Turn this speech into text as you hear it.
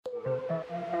But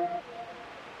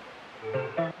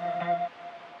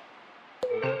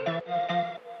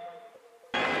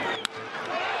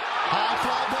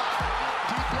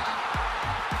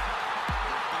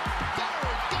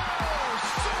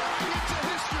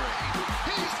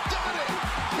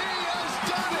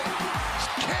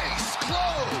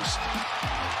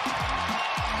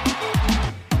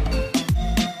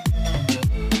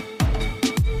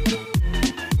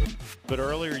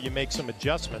earlier you make some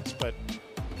adjustments, but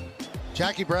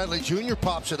Jackie Bradley Jr.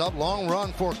 pops it up. Long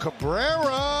run for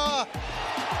Cabrera.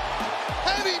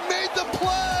 And he made the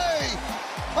play.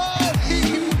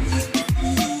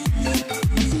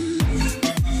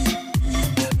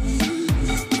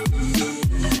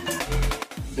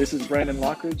 This is Brandon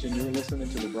Lockridge, and you're listening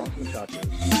to the Bronx Muchachos.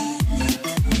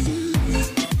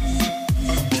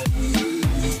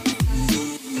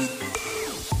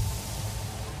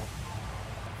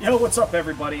 Yo, what's up,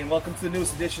 everybody, and welcome to the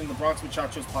newest edition of the Bronx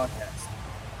Muchachos podcast.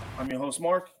 I'm your host,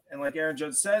 Mark, and like Aaron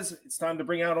Judge says, it's time to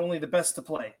bring out only the best to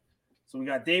play. So we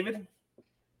got David.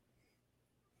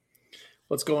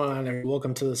 What's going on there?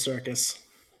 Welcome to the circus.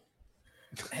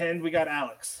 And we got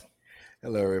Alex.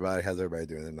 Hello, everybody. How's everybody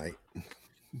doing tonight?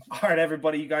 All right,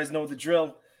 everybody, you guys know the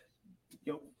drill.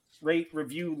 Rate,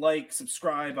 review, like,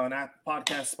 subscribe on Apple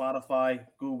Podcasts, Spotify,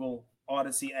 Google,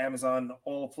 Odyssey, Amazon,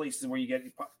 all places where you get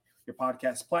your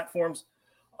podcast platforms.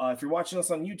 If you're watching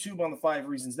us on YouTube on the 5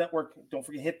 Reasons Network, don't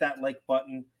forget to hit that like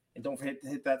button and don't forget to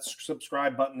hit that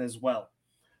subscribe button as well.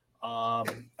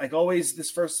 Like always,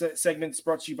 this first segment is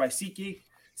brought to you by SeatGeek.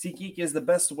 SeatGeek is the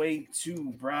best way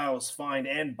to browse, find,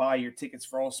 and buy your tickets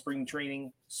for all spring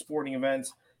training, sporting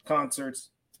events, concerts,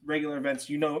 regular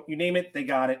events. You name it, they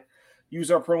got it.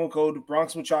 Use our promo code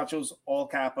Bronx Muchachos, all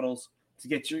capitals, to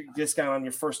get your discount on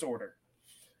your first order.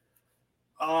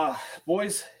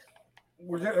 Boys,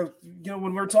 we're gonna,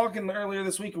 when we were talking earlier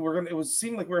this week, it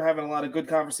seemed like we were having a lot of good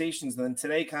conversations. And then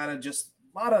today, kind of just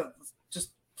a lot of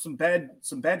some bad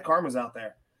karmas out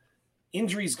there.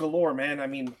 Injuries galore, man. I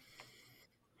mean,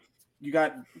 you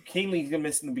got Canely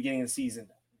missing the beginning of the season.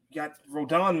 You got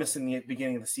Rodon missing the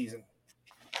beginning of the season.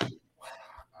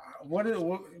 What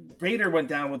Bader went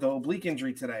down with the oblique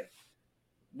injury today.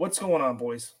 What's going on,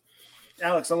 boys?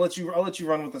 Alex, I'll let you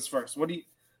run with this first. What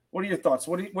are your thoughts?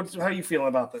 how are you feeling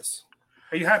about this?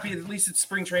 Are you happy at least it's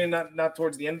spring training, not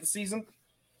towards the end of the season?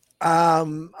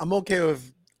 I'm okay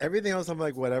with everything else. I'm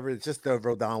like, whatever. It's just the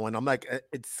Rodon one. I'm like,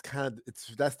 that's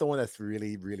the one that's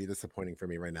really, really disappointing for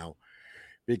me right now,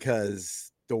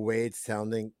 because the way it's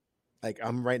sounding, like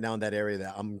I'm right now in that area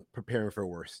that I'm preparing for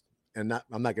worse, and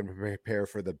I'm not going to prepare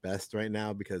for the best right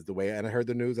now, because the way, and I heard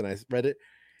the news and I read it,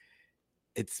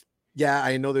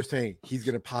 I know they're saying he's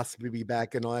going to possibly be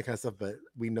back and all that kind of stuff, but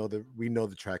we know the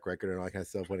track record and all that kind of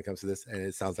stuff when it comes to this, and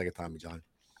it sounds like a Tommy John.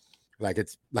 Like,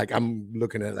 it's like I'm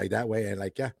looking at it like that way, and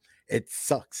like, yeah, it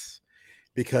sucks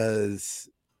because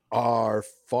our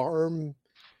farm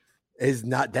is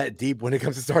not that deep when it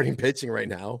comes to starting pitching right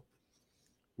now.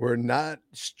 We're not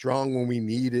strong when we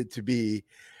need it to be.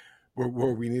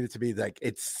 Where we need it to be. Like,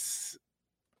 it's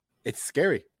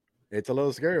scary. It's a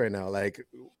little scary right now. Like,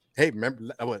 hey,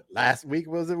 remember what last week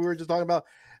was it we were just talking about,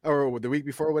 or the week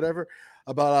before, whatever,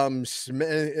 about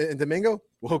Schmidt and Domingo?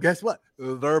 Well, guess what?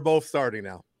 They're both starting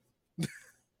now.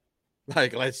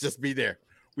 Like, let's just be there.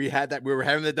 We were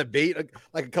having the debate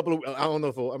like a couple of, I don't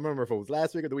know I remember if it was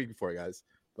last week or the week before, guys,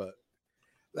 but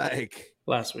like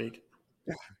last week.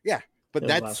 Yeah, but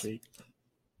that's last week.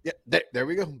 Yeah, there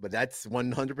we go. But that's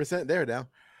 100% there now.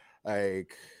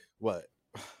 Like, what?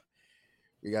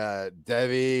 We got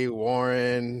Devi,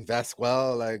 Warren,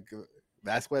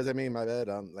 Vasquez. I mean, my bad.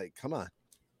 Like, come on.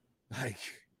 Like,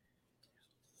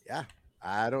 yeah,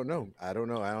 I don't know.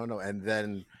 And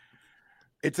then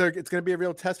it's going to be a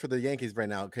real test for the Yankees right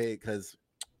now, okay? Because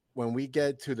when we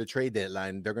get to the trade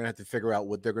deadline, they're going to have to figure out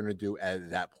what they're going to do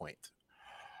at that point.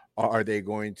 Are they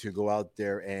going to go out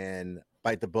there and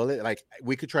bite the bullet? Like,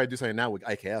 we could try to do something now with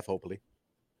IKF, hopefully.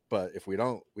 But if we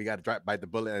don't, we got to bite the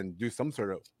bullet and do some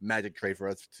sort of magic trade for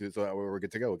us so that we're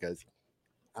good to go. Because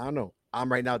I don't know. I'm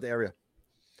right now at the area.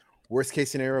 Worst case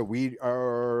scenario, we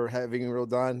are having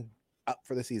Rodon up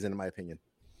for the season, in my opinion.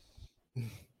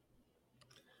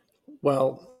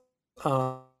 Well,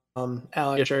 Alex,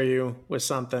 I assure you with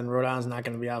something, Rodon's not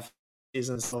going to be out for the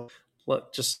season. So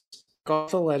just go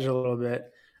off the ledge a little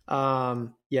bit.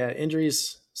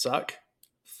 Injuries suck.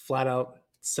 Flat out,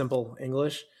 simple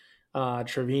English.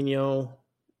 Trevino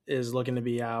is looking to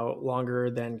be out longer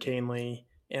than Canely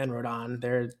and Rodon.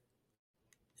 They're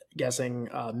guessing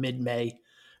mid-May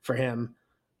for him.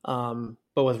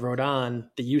 But with Rodon,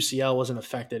 the UCL wasn't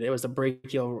affected. It was the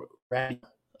brachial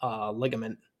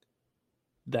ligament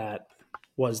that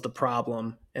was the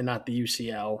problem and not the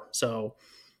UCL. So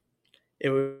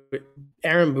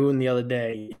Aaron Boone the other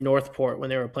day, Northport, when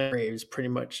they were playing Braves, pretty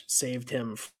much saved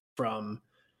him from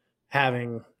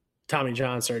having Tommy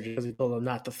John surgery because he told him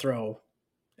not to throw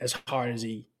as hard as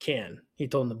he can. He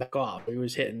told him to back off. He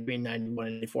was hitting between 91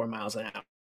 and 84 miles an hour.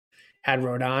 Had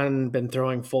Rodon been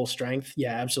throwing full strength,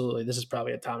 yeah, absolutely. This is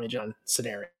probably a Tommy John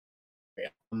scenario.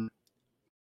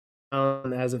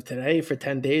 As of today, for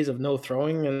 10 days of no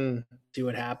throwing and see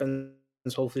what happens.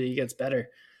 Hopefully he gets better.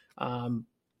 But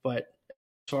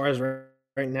as far as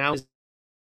right now,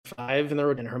 5 in the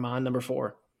road and Herman number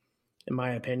 4, in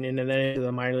my opinion. And then into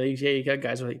the minor leagues, yeah, you got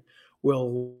guys like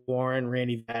Will Warren,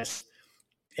 Randy Vest,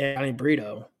 and Johnny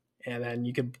Brito. And then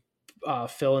you could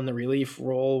fill in the relief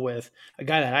role with a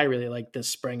guy that I really like this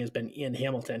spring has been Ian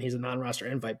Hamilton. He's a non-roster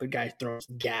invite, but guy throws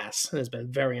gas and has been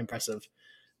very impressive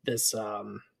this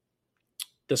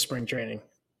spring training.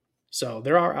 So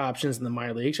there are options in the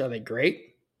minor leagues. Are they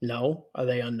great? No. Are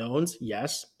they unknowns?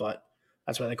 Yes, but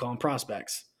that's why they call them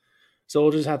prospects. So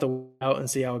we'll just have to wait out and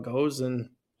see how it goes, and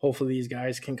hopefully these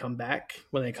guys can come back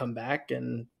when they come back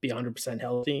and be 100%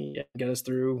 healthy and get us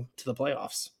through to the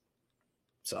playoffs.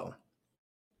 So.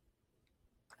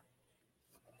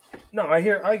 No, I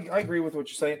agree with what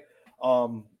you're saying.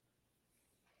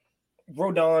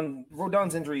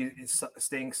 Rodon's injury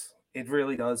stinks. It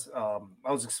really does. I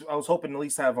was hoping at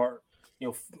least have our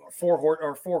 4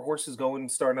 horses going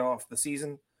starting off the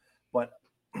season, but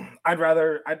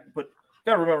gotta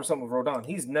remember something with Rodon.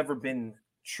 He's never been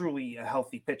truly a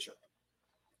healthy pitcher.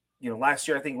 Last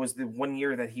year I think was the 1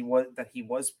 year that he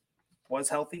was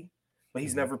healthy, but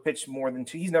he's never pitched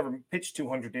he's never pitched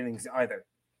 200 innings either.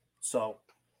 So,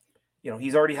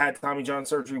 he's already had Tommy John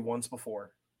surgery once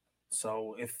before.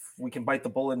 So if we can bite the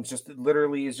bullet and just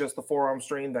literally is just the forearm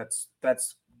strain, that's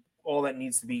all that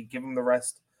needs to be. Give him the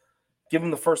rest, give him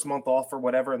the first month off or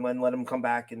whatever, and then let him come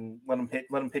back and let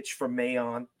him pitch from May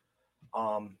on.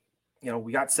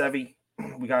 We got Sevy,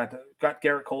 we got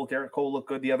Garrett Cole. Garrett Cole looked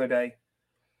good the other day.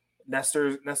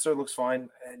 Nestor looks fine,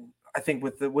 and I think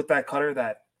with that cutter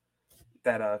that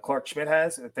Clark Schmidt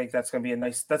has, I think that's going to be a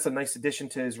nice addition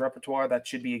to his repertoire. That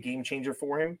should be a game changer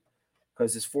for him.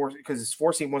 Because his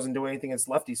four seam wasn't doing anything against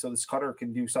lefty, so this cutter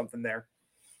can do something there.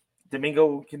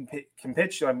 Domingo can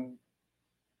pitch.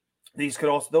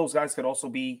 Those guys could also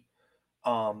be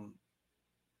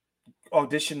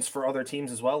auditions for other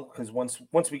teams as well. Because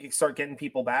once we can start getting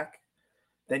people back,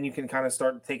 then you can kind of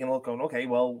start taking a look on, okay,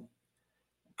 well,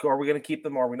 are we going to keep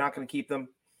them? Or are we not going to keep them?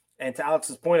 And to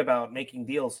Alex's point about making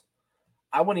deals,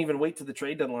 I wouldn't even wait to the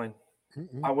trade deadline.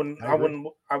 Mm-hmm. I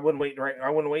wouldn't wait. Right. I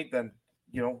wouldn't wait then.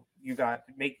 You're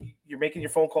making your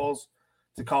phone calls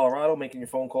to Colorado, making your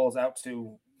phone calls out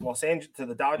to Los Angeles, to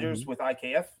the Dodgers with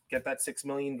IKF, get that $6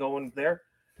 million going there.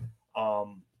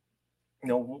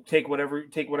 Take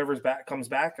whatever's back comes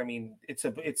back. I mean,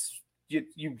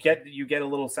 you get a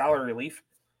little salary relief.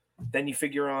 Then you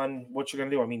figure on what you're going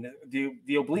to do. I mean,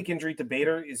 the oblique injury to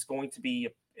Bader is going to be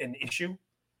an issue.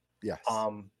 Yes.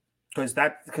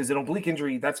 Because an oblique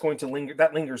injury that's going to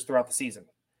lingers throughout the season.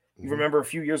 You remember a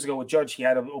few years ago with Judge, he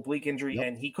had an oblique injury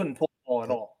and he couldn't pull the ball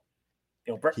at all.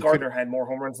 Brett Gardner had more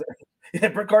home runs.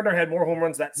 Brett Gardner had more home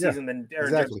runs that season than Aaron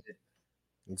Judge did.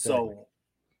 Exactly. So,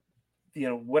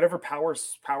 whatever power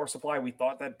supply we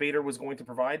thought that Bader was going to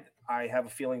provide, I have a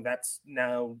feeling that's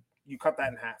now you cut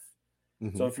that in half.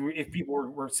 Mm-hmm. So if people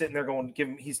were sitting there going, give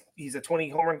him he's a 20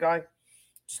 home run guy,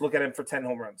 just look at him for 10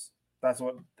 home runs. That's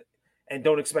what, and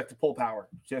don't expect to pull power.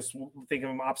 Just think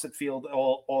of him opposite field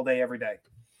all day, every day.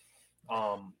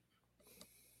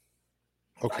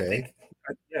 Okay.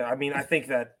 I think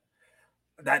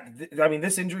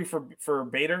this injury for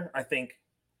Bader, I think,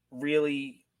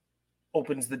 really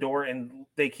opens the door, and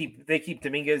they keep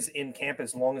Dominguez in camp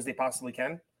as long as they possibly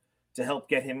can to help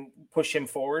push him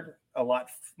forward a lot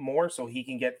more, so he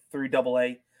can get through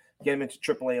AA, get him into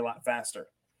AAA a lot faster.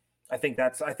 I think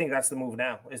that's the move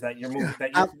now. Is that your move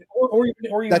or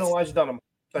even Elijah Dunham?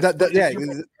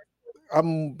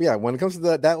 When it comes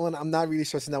to that one, I'm not really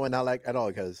stressing that one out like at all,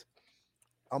 because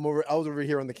I was over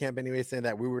here on the camp anyway saying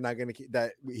that we were not going to keep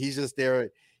that. He's just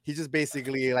there. He's just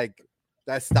basically like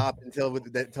that stop until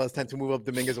it's time to move up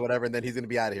Dominguez or whatever, and then he's going to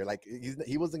be out of here. Like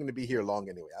he wasn't going to be here long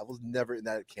anyway. I was never in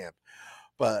that camp.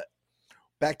 But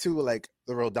back to like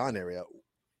the Rodon area,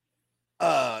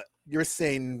 you're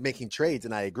saying making trades,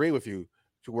 and I agree with you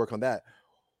to work on that.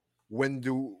 When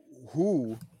do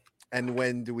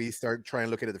we start trying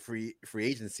to look at the free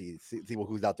agency, see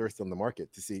who's out there still in the market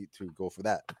to go for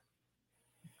that?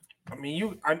 I mean,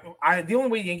 the only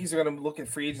way the Yankees are going to look at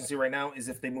free agency right now is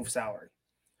if they move salary.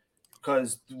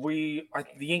 because the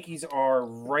Yankees are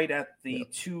right at the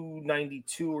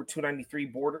 292 or 293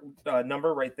 border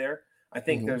number right there. I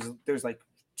think there's like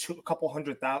a couple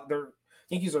 $100,000.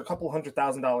 Yankees are a couple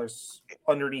 $100,000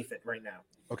 underneath it right now.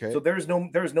 Okay. So there's no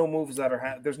moves that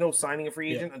are there's no signing a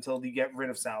free agent until you get rid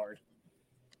of salary.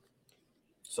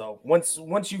 So once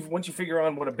you figure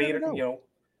out what a beta,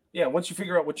 once you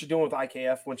figure out what you're doing with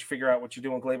IKF, once you figure out what you're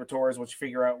doing with Gleyber Torres, once you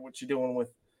figure out what you're doing with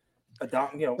we're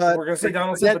gonna say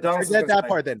Donaldson, but Donaldson's forget that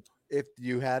part then. If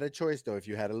you had a choice, though, if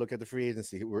you had to look at the free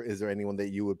agency, is there anyone that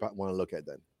you would want to look at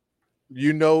then?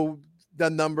 The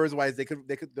numbers wise,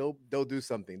 they'll do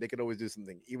something. They could always do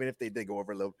something, even if they did go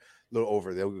over a little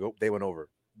over. They went over.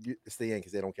 It's the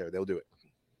Yankees. They don't care. They'll do it.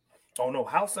 Oh no,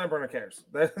 Hal Steinbrenner cares.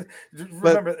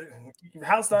 Remember,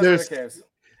 Hal Steinbrenner cares.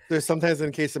 There's sometimes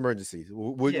in case emergencies.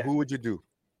 Who would you do?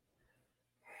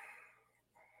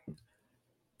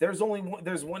 There's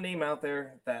one name out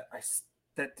there that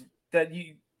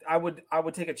I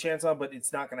would take a chance on, but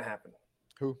it's not going to happen.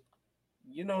 Who?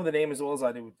 You know the name as well as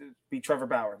I do. It'd be Trevor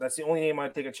Bauer. That's the only name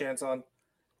I'd take a chance on.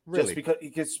 Really?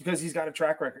 Just because he's got a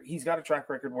track record. He's got a track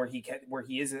record where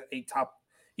he is a top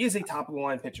of the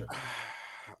line pitcher.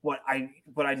 But I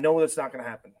know that's not going to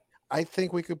happen. I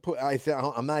think we could put.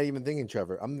 I'm not even thinking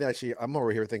Trevor. I'm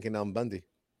over here thinking Bundy.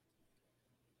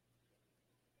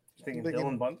 Thinking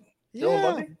Dylan Bundy. Yeah, Dylan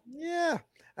Bundy? Yeah.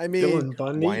 I mean,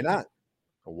 why not?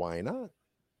 Why not?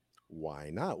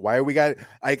 Why not? Why are we got?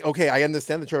 Okay, I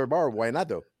understand the Trevor Bauer. Why not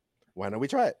though? Why don't we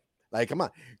try it? Like, come on.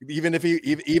 Even if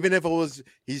it was,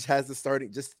 he has the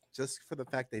starting just for the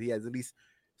fact that he has at least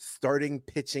starting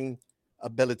pitching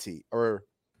ability, or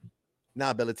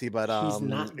not ability, but he's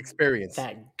not experience.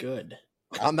 That good.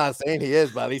 I'm not saying he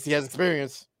is, but at least he has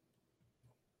experience.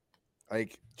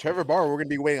 Like Trevor Bauer, we're gonna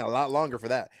be waiting a lot longer for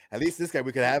that. At least this guy,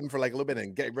 we could have him for like a little bit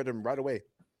and get rid of him right away.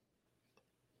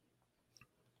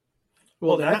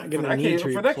 Well, they're not going to need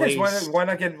to for that case. Why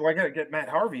not get Matt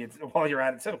Harvey while you're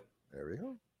at it too? There we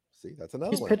go. See, that's another.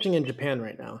 He's pitching in Japan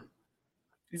right now.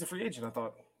 He's a free agent. I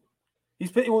thought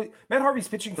Matt Harvey's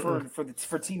pitching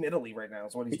for Team Italy right now.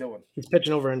 Is what he's doing. He's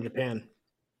pitching over in Japan,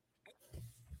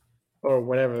 or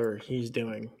whatever he's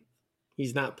doing.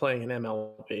 He's not playing an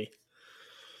MLB.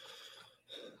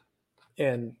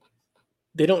 And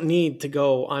they don't need to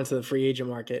go onto the free agent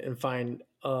market and find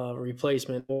a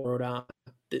replacement for Rodon.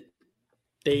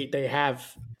 They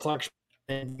have Clark.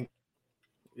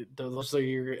 Those are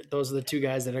the two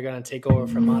guys that are going to take over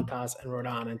from Montas and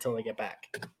Rodon until they get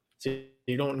back. So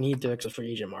you don't need to exit the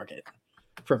free agent market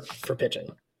for pitching.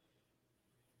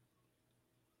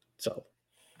 So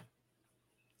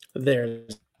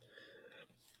there's.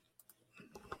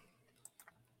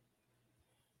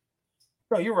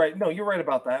 No, you're right. No, you're right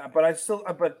about that.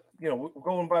 But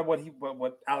going by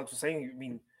what Alex was saying, I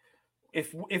mean,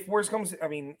 if worse comes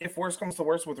to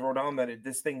worse with Rodon, that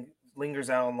this thing lingers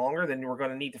out longer, then we're going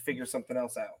to need to figure something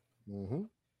else out. Mm-hmm.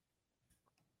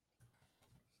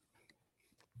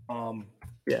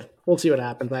 Yeah, we'll see what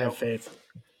happens. I have faith.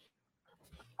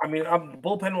 I mean,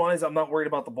 bullpen wise, I'm not worried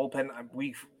about the bullpen.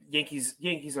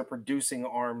 Yankees are producing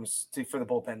arms for the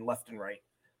bullpen left and right.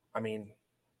 I mean,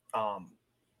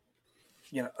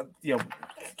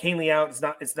 Canely out.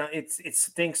 It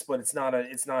stinks, but it's not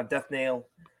a death nail.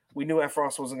 We knew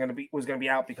Efros was going to be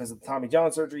out because of the Tommy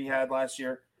John surgery he had last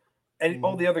year, and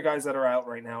all the other guys that are out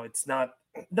right now. It's not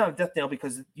a death nail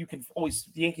because the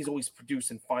Yankees always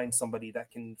produce and find somebody that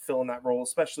can fill in that role,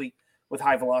 especially with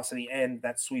high velocity and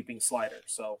that sweeping slider.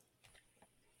 So,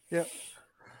 yeah.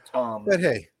 But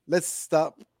hey, let's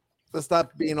stop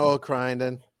being all crying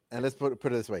then, and let's put it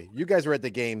this way: you guys were at the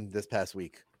game this past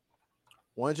week.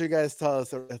 Why don't you guys tell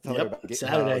everybody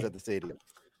how I was at the stadium?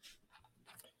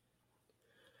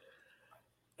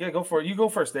 Yeah, go for it. You go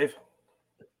first, Dave.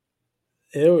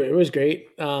 It was great.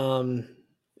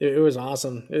 It was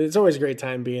awesome. It's always a great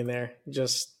time being there.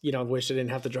 Just, wish I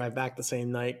didn't have to drive back the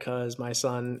same night because my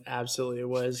son absolutely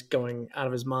was going out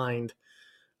of his mind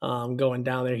going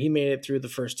down there. He made it through the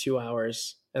first 2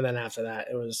 hours. And then after that,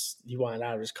 he wanted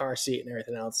out of his car seat and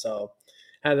everything else. So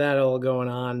had that all going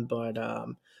on. But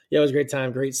it was a great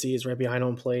time. Great seats right behind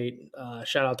home plate.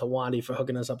 Shout out to Wandy for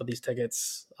hooking us up with these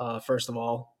tickets, first of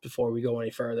all, before we go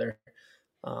any further.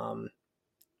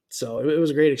 So it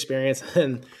was a great experience,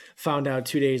 and found out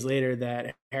 2 days later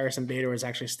that Harrison Bader was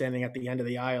actually standing at the end of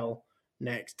the aisle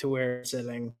next to where we're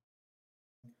sitting.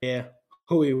 Yeah,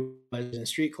 who he was in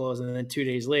street clothes. And then 2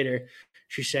 days later,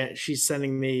 she's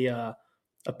sending me a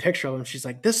picture of him. She's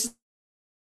like, I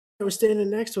was standing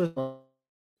next to him.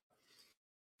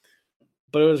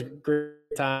 But it was a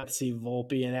great time to see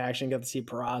Volpe in action, got to see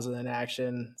Peraza in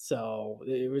action. So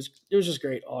it was just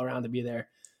great all around to be there.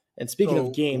 And speaking So,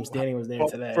 of games, Danny was there from,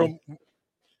 today.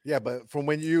 yeah, but from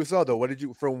when you saw though,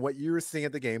 from what you were seeing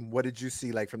at the game, what did you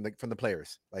see like from the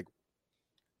players? Like,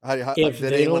 how If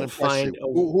did they anyone don't impress you?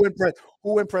 find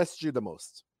Who impressed you the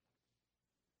most?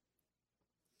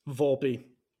 Volpe,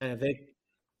 and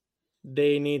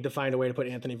they need to find a way to put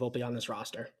Anthony Volpe on this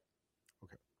roster.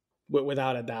 Okay.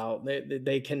 Without a doubt,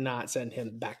 they cannot send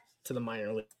him back to the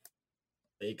minor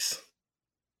leagues.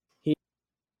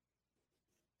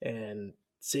 And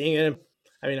seeing him,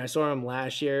 I mean, I saw him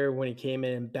last year when he came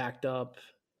in and backed up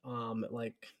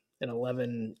like an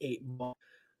 11-8 ball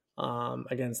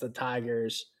against the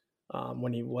Tigers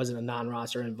when he wasn't a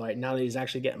non-roster invite. Now that he's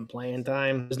actually getting playing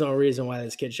time, there's no reason why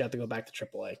this kid should have to go back to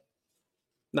AAA.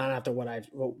 Not after what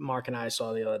Mark and I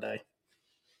saw the other day.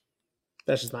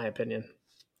 That's just my opinion.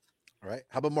 All right.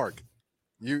 How about Mark?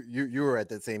 You were at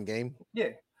that same game. Yeah.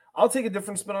 I'll take a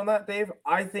different spin on that, Dave.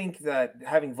 I think that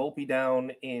having Volpe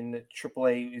down in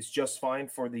AAA is just fine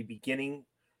for the beginning.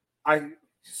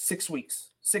 6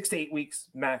 weeks, 6 to 8 weeks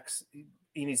max.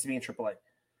 He needs to be in AAA.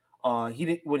 He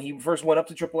didn't when he first went up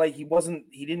to AAA.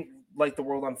 He didn't light the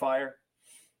world on fire.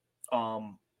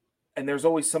 And there's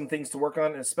always some things to work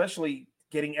on, especially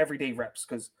getting everyday reps.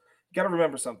 Because you got to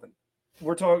remember something.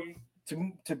 We're talking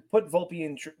to put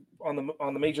Volpe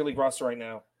on the major league roster right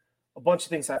now. A bunch of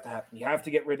things have to happen. You have to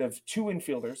get rid of 2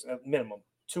 infielders at minimum,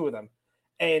 2 of them,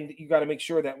 and you got to make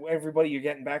sure that everybody you're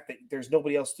getting back, that there's no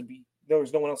one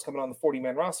else coming on the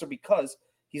 40-man roster because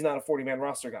he's not a 40-man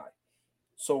roster guy.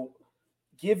 So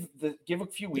give a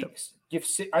few weeks, give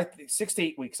 6 to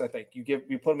 8 weeks. I think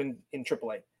you put him in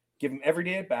AAA, give him every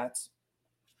day at bats.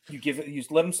 You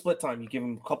let him split time. You give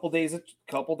him a couple days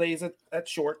at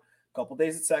short, couple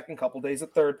days at second, couple days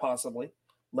at third, possibly.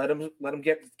 Let him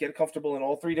get comfortable in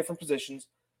all 3 different positions.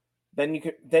 Then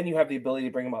you have the ability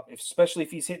to bring him up, especially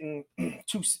if he's hitting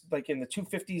like in the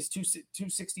 250s,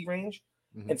 260 range,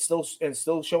 and still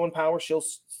showing power,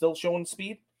 still showing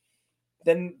speed.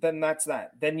 Then that's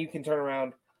that. Then you can turn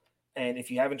around, and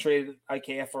if you haven't traded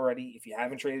IKF already, if you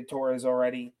haven't traded Torres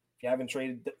already, if you haven't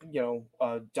traded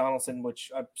Donaldson,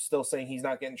 which I'm still saying he's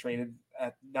not getting traded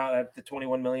not at the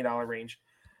 $21 million range.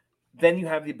 Then you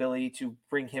have the ability to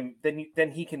bring him.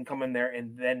 Then he can come in there,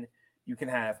 and then you can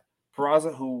have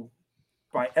Peraza, who,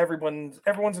 by everyone's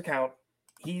account,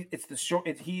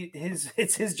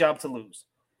 it's his job to lose,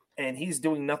 and he's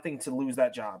doing nothing to lose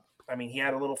that job. I mean, he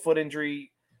had a little foot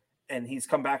injury, and he's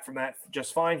come back from that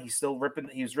just fine. He's still ripping.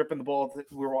 He was ripping the ball.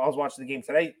 I was watching the game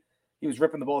today. He was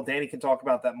ripping the ball. Danny can talk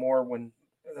about that more in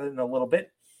a little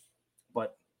bit,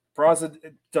 but Peraza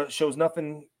shows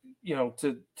nothing.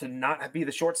 To not be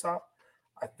the shortstop.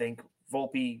 I think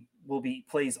Volpe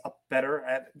plays up better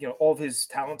at all of his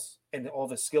talents and all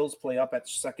of his skills play up at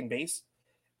second base,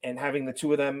 and having the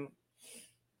 2 of them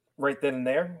right then and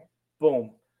there,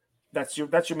 boom, that's your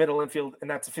middle infield, and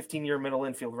that's a 15-year middle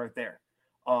infield right there.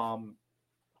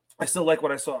 I still like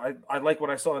what I saw. I like what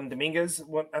I saw in Dominguez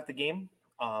at the game.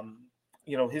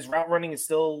 His route running is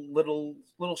still little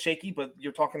shaky, but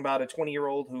you're talking about a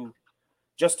 20-year-old who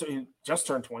just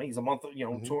turned 20. He's a month,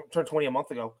 turned 20 a month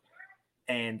ago,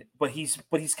 but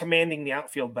he's commanding the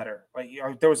outfield better. Like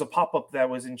there was a pop up that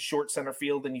was in short center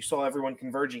field, and you saw everyone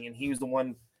converging, and he was the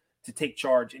one to take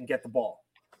charge and get the ball.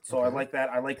 So I like that.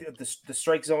 I like the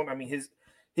strike zone. I mean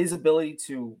his ability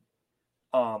to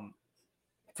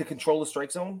control the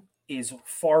strike zone is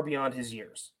far beyond his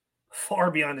years,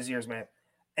 man.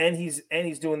 And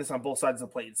he's doing this on both sides of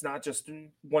the plate. It's not just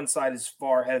one side is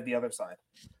far ahead of the other side.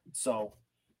 So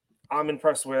I'm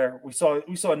impressed where we saw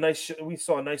a nice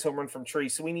home run from Trey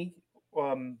Sweeney.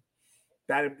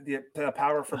 The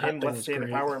power from him, left-handed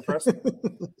power, impressive.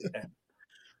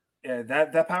 Yeah,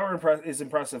 that power is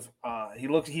impressive.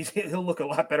 He'll look a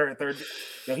lot better at third.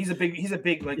 He's a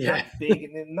big like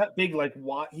not big like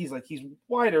wide. He's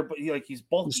wider, but he's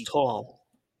bulky. He's tall.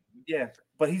 Yeah,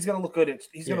 but he's gonna look good at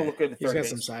third base. He's got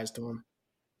some size to him.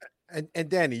 And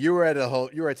Danny, you were at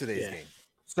today's game.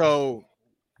 So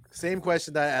same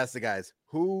question that I asked the guys.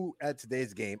 Who at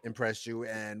today's game impressed you,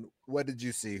 and what did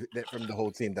you see from the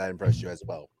whole team that impressed you as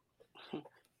well?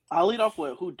 I'll lead off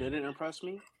with who didn't impress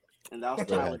me, and that was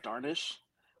Tyler Darnish.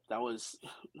 That was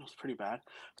pretty bad.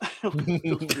 It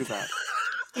was pretty bad.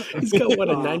 He's got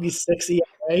a 96 ERA.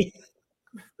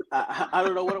 I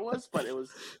don't know what it was, but it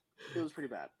was pretty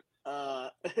bad.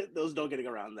 There was no getting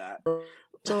around that.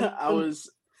 I was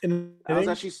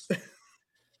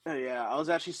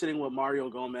actually sitting with Mario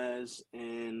Gomez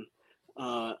and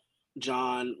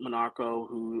John Monaco,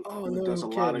 who does a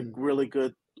lot of really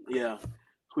good,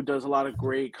 who does a lot of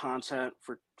great content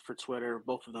for Twitter,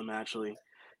 both of them actually.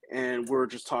 And we're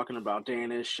just talking about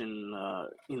Danish, and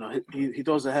he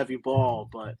throws a heavy ball,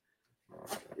 but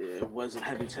it wasn't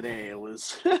heavy today. It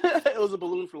was it was a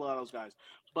balloon for a lot of those guys.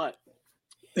 But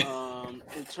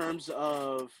in terms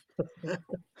of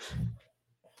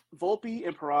Volpe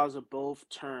and Peraza both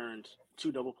turned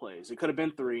 2 double plays. It could have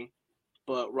been 3,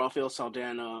 but Rafael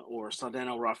Saldana or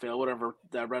Saldana Rafael, whatever,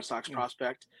 that Red Sox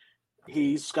prospect,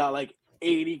 he's got like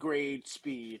 80 grade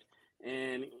speed,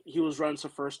 and he was running to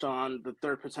first on the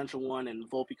third potential one, and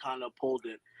Volpe kind of pulled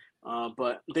it.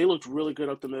 But they looked really good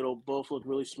up the middle. Both looked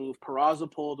really smooth.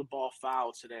 Peraza pulled the ball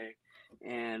foul today,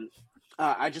 and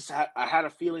I had a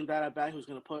feeling that at bat he was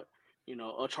going to put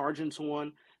a charge into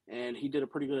one, and he did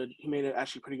he made it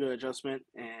actually pretty good adjustment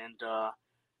and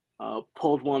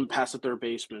pulled one past the third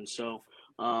baseman. So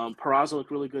Peraza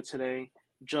looked really good today.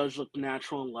 Judge looked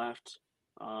natural and left.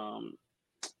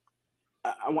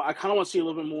 I kind of want to see a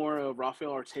little bit more of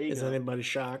Rafael Ortega. Is anybody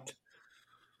shocked?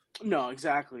 No,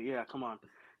 exactly. Yeah, come on.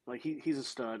 Like he's a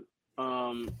stud,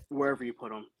 wherever you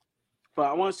put him. But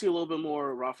I want to see a little bit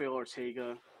more Rafael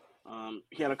Ortega.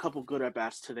 He had a couple good at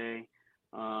bats today.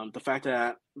 The fact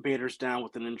that Bader's down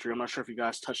with an injury, I'm not sure if you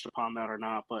guys touched upon that or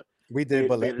not, but we did.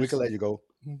 But we can let you go.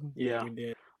 Yeah, we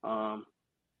did.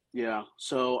 Yeah.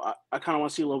 So I kind of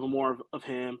want to see a little bit more of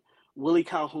him. Willie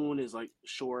Calhoun is like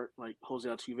short, like Jose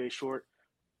Altuve short,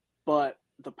 but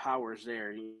the power is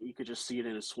there. You could just see it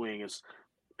in his swing. It's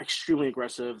extremely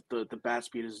aggressive. The bat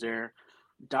speed is there.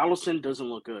 Donaldson doesn't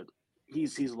look good.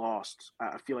 He's lost.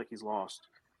 I feel like he's lost.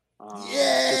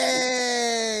 Yay!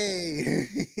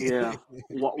 Yeah.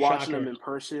 Watching him in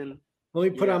person.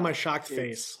 Let me put on my shocked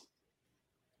face.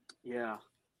 Yeah.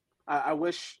 I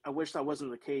wish that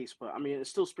wasn't the case, but I mean, it's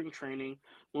still spring training.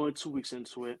 We're only 2 weeks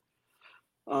into it.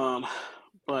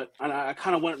 But I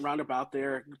kind of went roundabout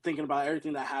there thinking about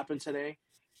everything that happened today.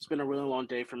 It's been a really long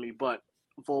day for me, but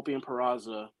Volpe and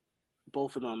Peraza,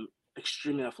 both of them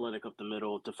extremely athletic up the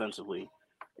middle defensively.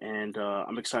 And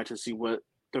I'm excited to see what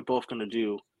they're both going to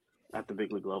do at the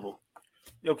big league level.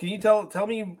 Yo, can you tell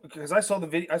me, because I saw the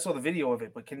video of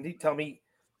it, but can you tell me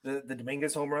the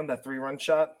Dominguez home run, that 3-run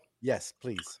shot? Yes,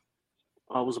 please.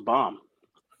 It was a bomb.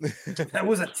 That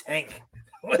was a tank.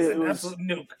 It was an absolute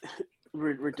nuke.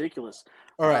 Ridiculous.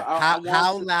 All right.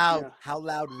 How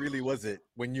loud really was it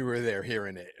when you were there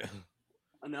hearing it?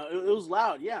 No, it was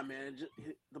loud. Yeah, man.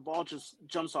 The ball just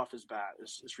jumps off his bat.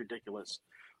 It's ridiculous.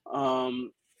 I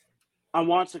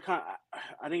want to I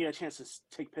didn't get a chance to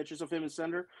take pictures of him in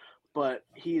center, but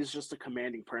he is just a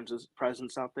commanding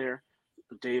presence out there.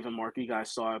 Dave and Mark, you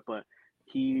guys saw it, but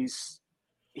he's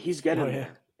getting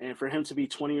there. And for him to be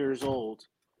 20 years old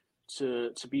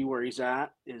to be where he's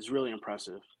at is really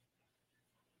impressive.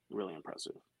 Really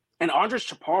impressive. And Andres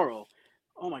Chaparro,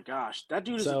 oh my gosh, that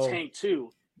dude is a tank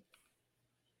too.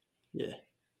 Yeah.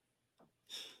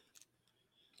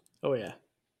 Oh yeah.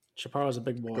 Chaparro's a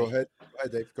big boy. Go ahead,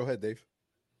 Dave. Go ahead, Dave.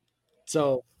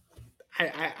 So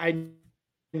I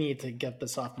need to get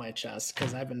this off my chest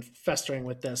because I've been festering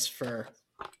with this for,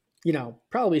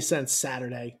 probably since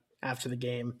Saturday after the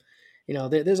game.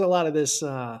 There's a lot of this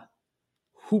hoopla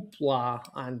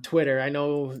on Twitter. I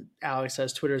know Alex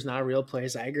says Twitter is not a real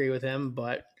place. I agree with him,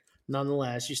 but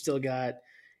nonetheless, you still got,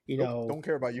 don't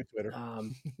care about you, Twitter.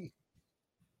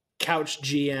 Couch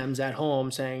GMs at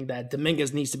home saying that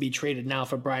Dominguez needs to be traded now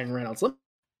for Brian Reynolds. Let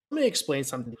me explain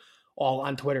something all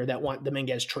on Twitter that want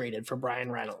Dominguez traded for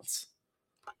Brian Reynolds.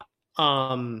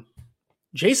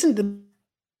 Jason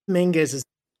Dominguez is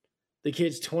the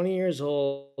kid's 20 years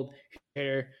old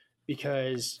here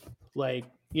because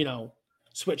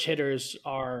switch hitters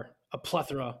are a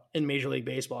plethora in Major League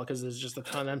Baseball because there's just a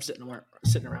ton of them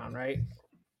sitting around, right?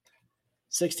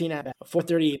 16 at bat,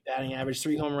 438 batting average,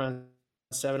 3 home runs,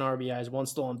 7 RBIs, 1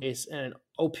 stolen base, and an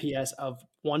OPS of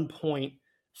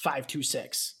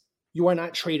 1.526. You are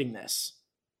not trading this,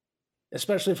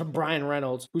 especially for Brian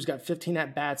Reynolds, who's got 15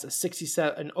 at bats, an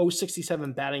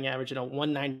 0.67 batting average, and a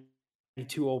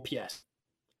 192 OPS.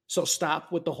 So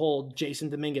stop with the whole Jason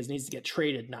Dominguez needs to get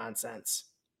traded nonsense.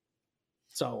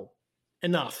 So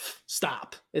enough.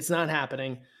 Stop. It's not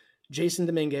happening. Jason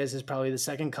Dominguez is probably the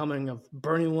second coming of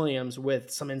Bernie Williams with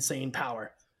some insane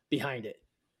power behind it.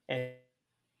 And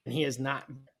he is not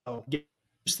get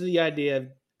used to the idea of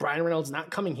Brian Reynolds not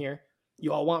coming here.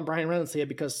 You all want Brian Reynolds here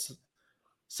because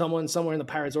someone somewhere in the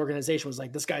Pirates organization was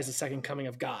like, this guy's the second coming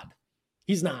of God.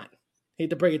 He's not. Hate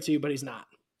to break it to you, but he's not.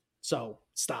 So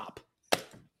stop.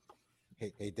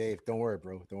 Hey, Dave, don't worry,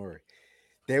 bro. Don't worry.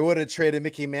 They would have traded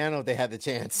Mickey Mantle if they had the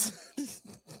chance.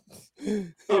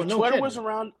 If Twitter was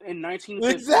around in 1950,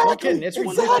 exactly. It's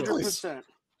 100%.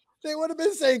 They would have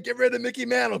been saying, get rid of Mickey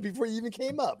Mantle before you even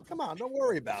came up. Come on, don't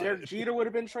worry about it. Jeter would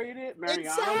have been traded.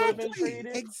 Mariano would have been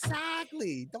traded.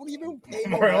 Exactly. Don't even pay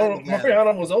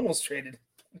Mariano was almost traded.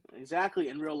 Exactly,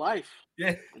 in real life.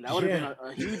 Yeah. And that would have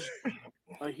been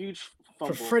a huge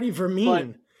fumble. For Freddie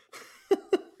Vermeeren.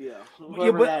 Yeah,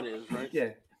 whoever that is, right? Yeah.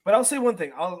 But I'll say one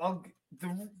thing.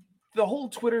 The whole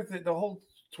Twitter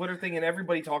thing and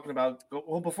everybody talking about.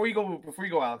 Well, before you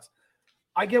go, Alex,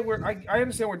 I get where I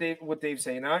understand what Dave's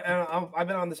saying. I've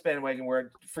been on this bandwagon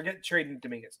where forget trading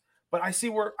Dominguez, but I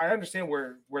understand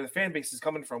where the fan base is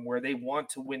coming from, where they want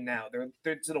to win now. They're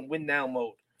in a win now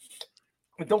mode.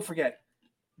 But don't forget,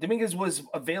 Dominguez was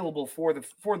available for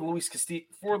Luis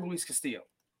Castillo.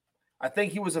 I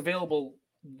think he was available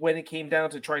when it came down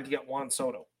to trying to get Juan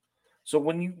Soto. So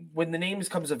when the name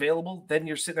comes available, then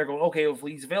you're sitting there going, okay, if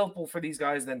he's available for these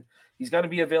guys, then he's got to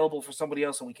be available for somebody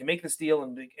else, and we can make this deal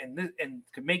and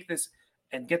can make this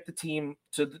and get the team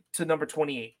to number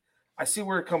 28. I see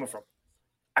where it's coming from.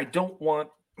 I don't want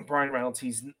Brian Reynolds.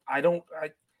 Brian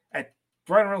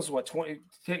Reynolds is what, 20?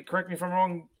 Correct me if I'm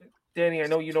wrong, Danny. I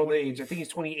know you know the age. I think he's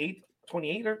 28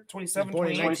 or 27.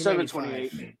 27,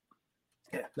 28.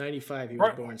 Yeah. 95 he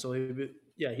was born. So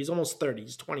he's almost 30.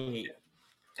 He's 28.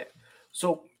 Yeah.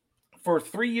 So for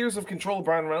 3 years of control of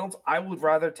Brian Reynolds, I would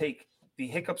rather take the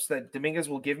hiccups that Dominguez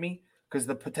will give me because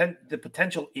the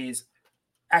potential is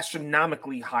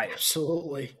astronomically higher.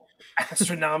 Absolutely.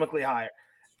 Astronomically higher.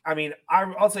 I mean,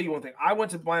 I'll tell you one thing. I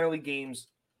went to minor league games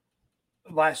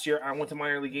last year. I went to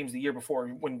minor league games the year before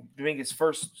when Dominguez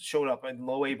first showed up in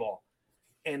low A ball.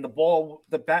 And the ball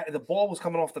was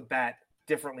coming off the bat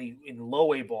differently in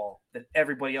low A ball than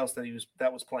everybody else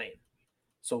that was playing.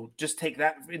 So just take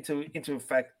that into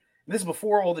effect. And this is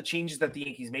before all the changes that the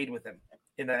Yankees made with him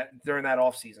during that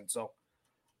offseason. So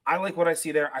I like what I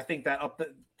see there. I think that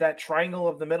that triangle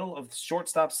of the middle of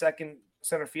shortstop, second,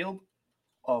 center field,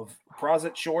 of Praz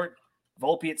at short,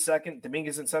 Volpe at second,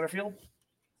 Dominguez in center field.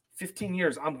 15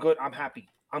 years, I'm good. I'm happy.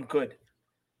 I'm good.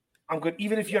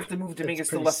 Even if you have to move Dominguez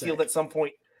to left field at some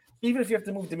point, even if you have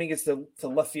to move Dominguez to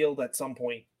left field at some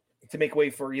point to make way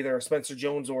for either Spencer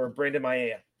Jones or Brandon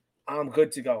Maia, I'm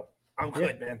good to go. I'm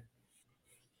good, man.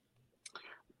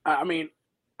 I mean,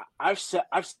 I've said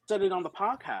it on the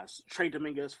podcast, trade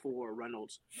Dominguez for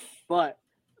Reynolds, but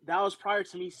that was prior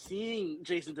to me seeing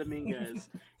Jason Dominguez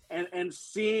and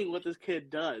seeing what this kid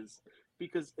does,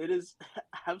 because it is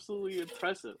absolutely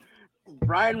impressive.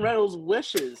 Brian Reynolds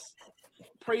wishes,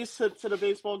 praise to the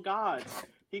baseball gods,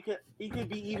 he could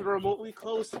be even remotely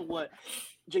close to what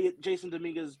Jason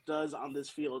Dominguez does on this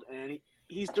field, and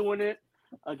he's doing it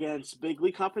against big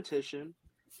league competition.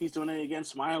 He's doing it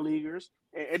against minor leaguers.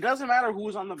 It doesn't matter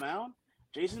who's on the mound.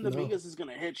 Jason Dominguez is going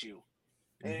to hit you.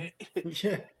 And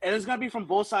it's going to be from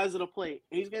both sides of the plate.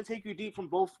 He's going to take you deep from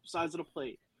both sides of the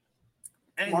plate.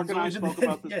 And Mark and I spoke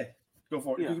about this. Yeah, go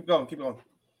for it. Yeah. Keep going.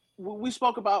 We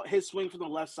spoke about his swing from the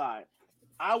left side.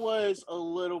 I was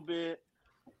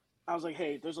like,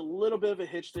 hey, there's a little bit of a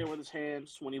hitch there with his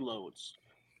hands when he loads.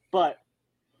 But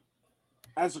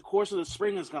as the course of the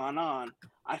spring has gone on,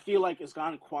 I feel like it's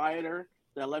gotten quieter.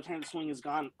 That left-handed swing has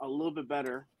gone a little bit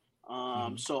better.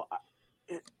 So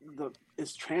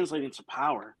it's translating to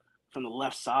power from the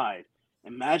left side.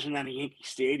 Imagine that in Yankee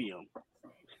Stadium.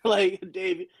 Like,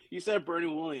 Dave, you said Bernie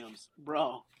Williams.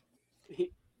 Bro,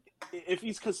 if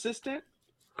he's consistent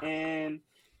and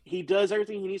he does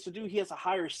everything he needs to do, he has a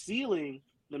higher ceiling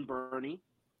than Bernie.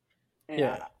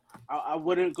 And I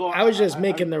wouldn't go. I was just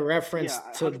making the reference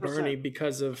to 100%. Bernie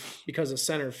because of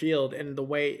center field and the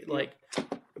way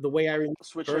the way I remember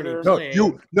Bernie playing.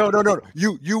 No.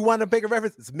 You want to make a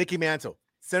reference? It's Mickey Mantle.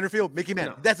 Center field, Mickey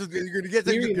Mantle. No. That's what you're going to get.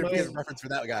 You're going to get a reference for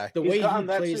that guy. The way he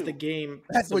plays the game,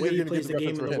 the way he plays the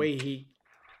game, and the way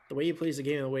he plays the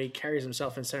game, and the way he carries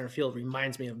himself in center field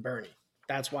reminds me of Bernie.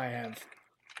 That's why I have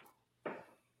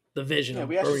the vision of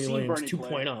Bernie Williams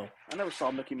 2.0. I never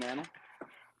saw Mickey Mantle.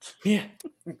 Yeah.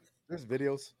 There's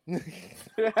videos.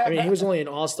 I mean, he was only an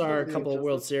all-star, a couple of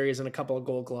World Series, and a couple of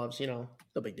Gold Gloves. No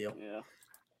big deal.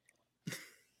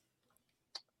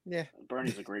 Yeah.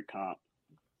 Bernie's a great comp.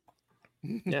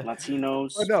 Yeah.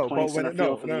 Latinos. No.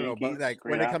 But like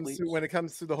when it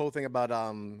comes to the whole thing about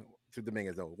to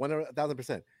Dominguez, though,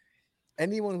 1,000%.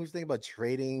 Anyone who's thinking about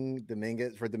trading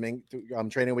Dominguez for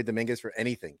trading away Dominguez for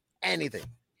anything, you're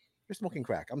smoking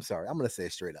crack. I'm sorry. I'm gonna say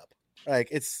it straight up. Like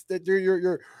it's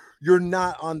you're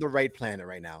not on the right planet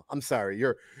right now. I'm sorry.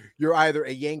 You're either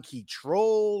a Yankee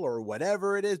troll or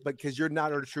whatever it is, but because you're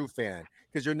not a true fan,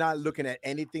 because you're not looking at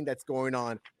anything that's going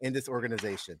on in this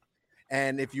organization.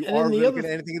 And if you are looking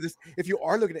at anything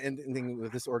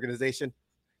with this organization,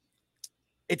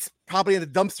 it's probably in the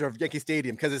dumpster of Yankee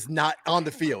Stadium because it's not on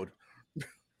the field.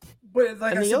 But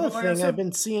the other thing I've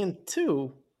been seeing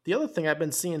too.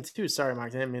 Sorry,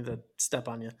 Mark, I didn't mean to step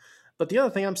on you. But the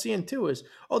other thing I'm seeing too is,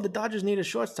 the Dodgers need a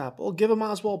shortstop. Well, give him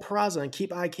Oswald Peraza and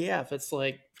keep IKF. It's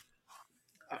like,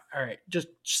 all right, just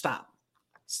stop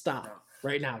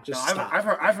right now. Just stop. I've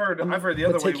heard the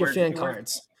other way. Take your fan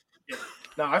cards.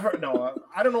 No, I've heard no.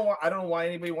 I don't know why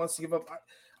anybody wants to give up.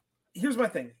 Here's my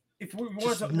thing. If we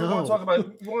want to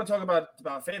talk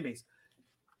about fan base,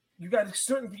 you got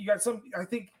certain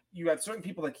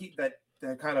people that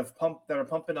kind of are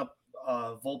pumping up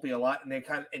Volpe a lot,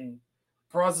 and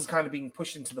Peraza's kind of being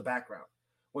pushed into the background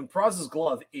when Peraza's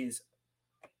glove is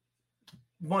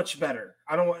much better.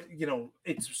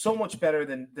 It's so much better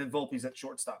than Volpe's at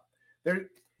shortstop.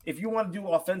 If you want to do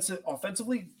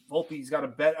offensively, Volpe's got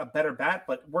a better bat,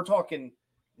 but we're talking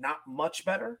not much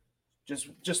better.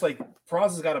 Just like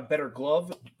Peraza's got a better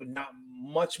glove, but not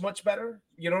much better.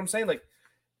 You know what I'm saying? Like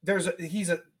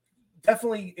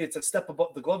definitely it's a step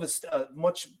above. The glove is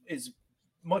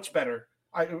much better.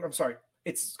 I'm sorry,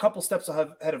 it's a couple steps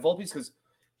ahead of Volpe's because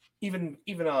even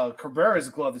Cabrera's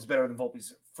glove is better than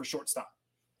Volpe's for shortstop.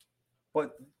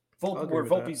 But where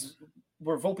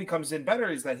Volpe comes in better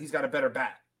is that he's got a better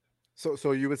bat.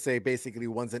 So you would say basically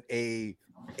one's an A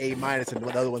minus and the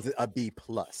other one's a B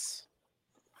plus.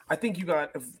 I think you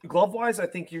got glove wise. I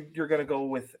think you're going to go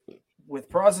with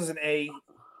Peraza's an A,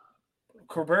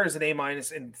 Cabrera's an A minus,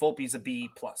 and Volpe's a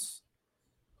B plus.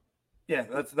 Yeah,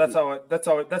 that's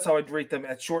how I'd rate them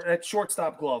at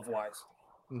shortstop glove wise.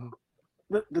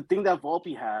 Mm-hmm. The thing that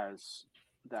Volpe has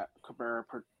that Cabrera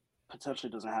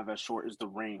potentially doesn't have at short is the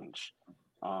range.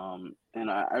 And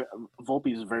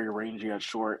Volpe is very rangy at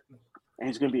short, and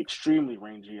he's going to be extremely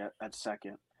rangy at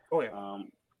second. Oh yeah,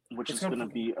 which is going to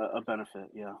be a benefit.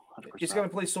 Yeah, 100%. He's going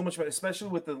to play so much better, especially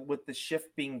with the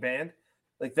shift being banned.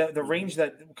 Like the range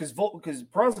that because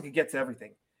Peraza could get to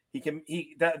everything. We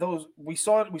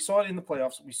saw it in the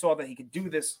playoffs. We saw that he could do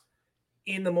this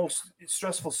in the most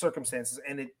stressful circumstances,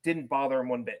 and it didn't bother him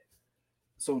one bit.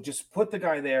 So just put the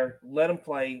guy there, let him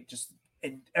play.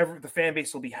 The fan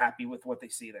base will be happy with what they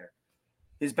see there.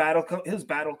 His battle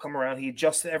come around. He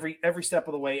adjusts every step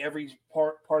of the way. Every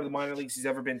part of the minor leagues he's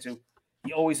ever been to,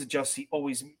 he always adjusts. He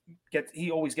always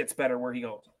gets better where he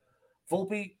goes.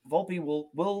 Volpe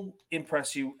will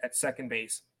impress you at second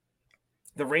base.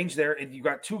 The range there, and you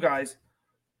got two guys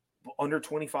under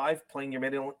 25 playing your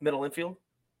middle infield,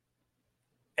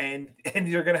 and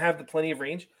you're going to have plenty of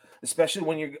range, especially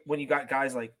when you got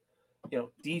guys like,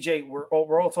 DJ. We're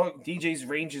all talking. DJ's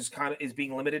range is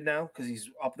being limited now because he's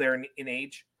up there in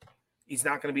age. He's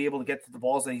not going to be able to get to the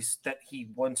balls that he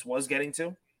once was getting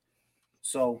to.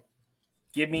 So,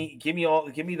 give me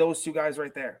those two guys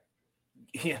right there.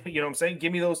 Yeah, you know what I'm saying?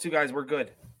 Give me those two guys. We're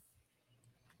good.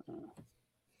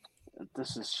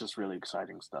 This is just really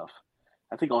exciting stuff.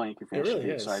 I think all Yankee fans should be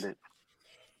excited.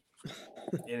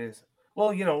 It is. Well,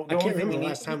 I can't remember the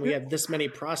last time we had this many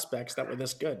prospects that were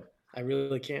this good. I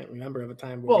really can't remember of a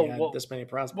time where we had this many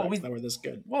prospects that were this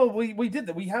good. Well, we did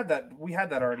that. We had that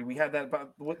already. We had that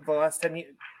about the last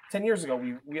 10 years ago.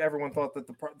 Everyone thought that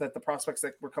the prospects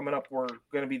that were coming up were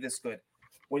going to be this good.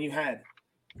 When you had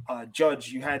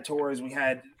Judge, you had Torres, we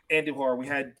had Andujar, we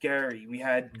had Gary, we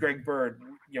had Greg Bird,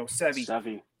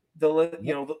 Sevy.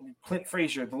 The Clint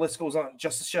Frazier, the list goes on.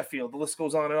 Justice Sheffield, the list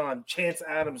goes on and on. Chance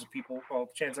Adams,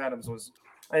 Chance Adams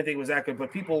I didn't think it was that good,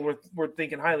 but people were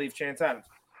thinking highly of Chance Adams.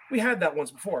 We had that once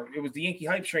before. It was the Yankee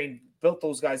hype train built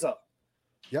those guys up.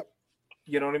 Yep.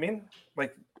 You know what I mean?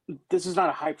 Like, this is not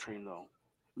a hype train though.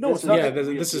 No, it's not. Yeah,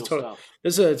 this is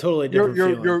a totally different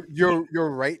feeling.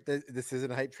 You're right that this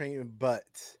isn't a hype train, but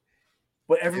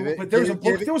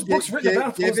there was books written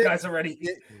about those guys already.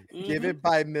 Give it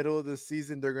by middle of the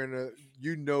season, they're gonna,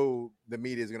 the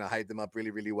media is gonna hype them up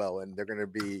really, really well, and they're gonna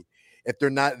be, if they're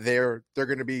not there, they're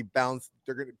gonna be bounced.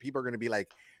 People are gonna be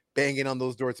like banging on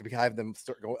those doors to have them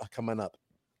start coming up.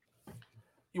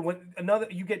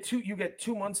 You get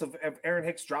 2 months of Aaron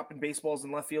Hicks dropping baseballs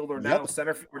in left field or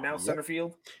center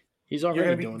field. He's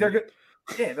already doing it.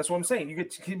 Yeah, that's what I'm saying. You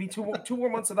get to be two more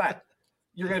months of that.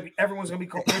 Everyone's gonna be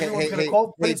called. Everyone's gonna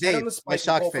call. Hey, Dave, my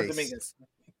shock face. Dominguez.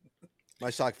 My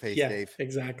shock face, yeah, Dave.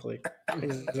 Exactly.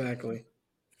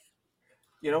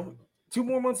 2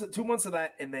 more months. 2 months of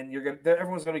that, and then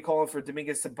everyone's gonna be calling for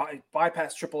Dominguez to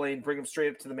bypass AAA and bring him straight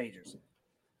up to the majors.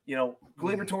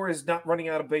 Gleyber Torres is not running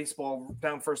out of baseball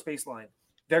down first baseline.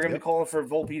 They're gonna be calling for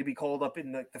Volpe to be called up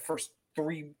in the first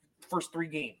three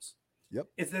games. Yep.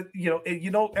 It's that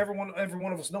every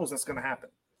one of us knows that's gonna happen.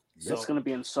 So, it's gonna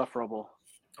be insufferable.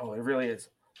 Oh, it really is.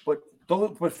 But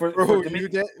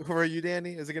for you,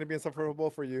 Danny, is it going to be insufferable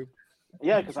for you?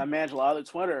 Yeah, because I manage a lot of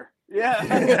Twitter. Yeah.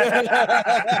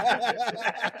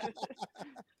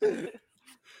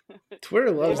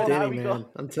 Twitter loves Danny, man.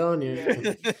 I'm telling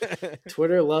you.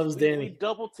 Twitter loves Danny. We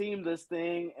double team this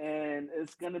thing, and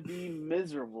it's gonna be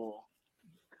miserable.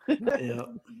 Yeah.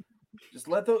 Just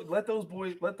let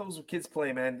those kids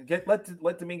play, man.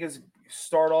 Let Dominguez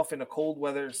start off in a cold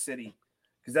weather city,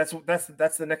 because that's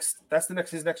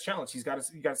his next challenge. You got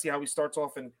to see how he starts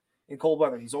off in cold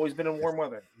weather. He's always been in warm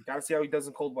weather. You got to see how he does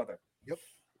in cold weather. Yep.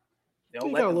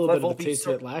 He got a little bit of a taste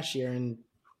of it last year in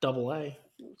Double-A.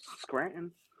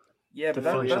 Scranton. Yeah, but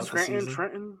that's Scranton,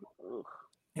 Trenton. Ugh.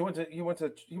 He went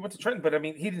to Trenton, but I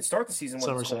mean, he didn't start the season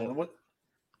when it was cold.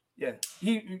 Yeah,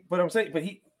 he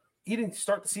didn't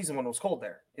start the season when it was cold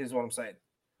there. Is what I'm saying.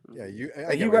 Yeah, you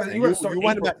want him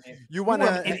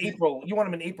in April. You want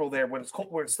him in April there when it's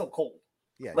cold, where it's still cold.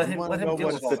 Yeah, let him deal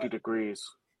with 50 degrees.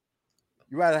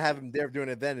 You rather have him there doing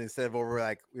it then instead of over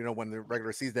like when the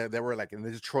regular season they were like in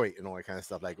Detroit and all that kind of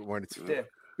stuff, like when it's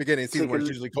beginning of season where it's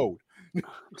usually cold.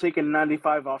 Taking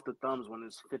 95 off the thumbs when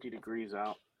it's 50 degrees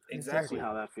out. Exactly. See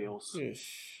how that feels.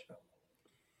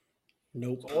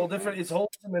 Nope. It's all different. It's whole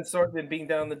different than being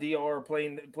down in the DR or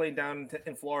playing down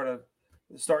in Florida,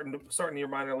 starting your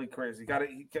minor league careers. You got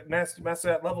to master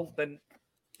that level. Then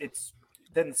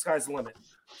the sky's the limit.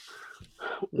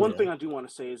 One thing I do want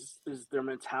to say is their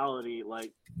mentality.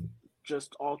 Like,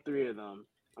 just all three of them.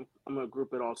 I'm gonna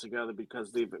group it all together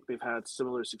because they've had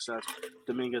similar success.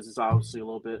 Dominguez is obviously a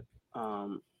little bit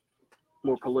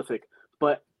more prolific,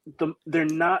 but they're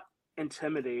not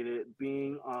intimidated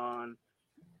being on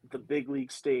the big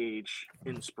league stage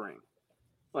in spring.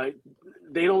 Like,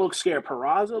 they don't look scared.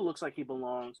 Peraza looks like he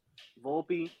belongs.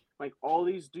 Volpe, like, all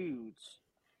these dudes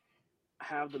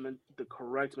have the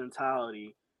correct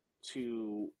mentality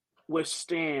to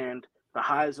withstand the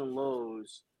highs and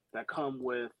lows that come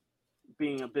with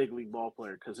being a big league ball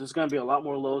player, because there's going to be a lot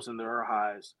more lows than there are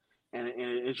highs, and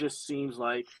it just seems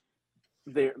like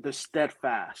they're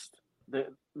steadfast.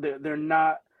 They're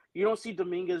not. You don't see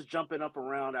Dominguez jumping up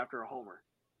around after a homer.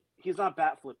 He's not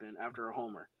bat flipping after a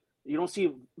homer. You don't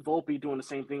see Volpe doing the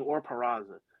same thing, or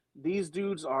Peraza. These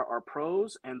dudes are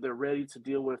pros, and they're ready to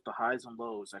deal with the highs and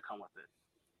lows that come with it.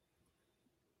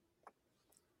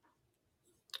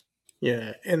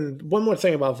 Yeah, and one more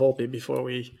thing about Volpe before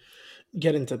we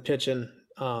get into pitching.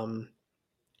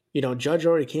 Judge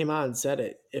already came out and said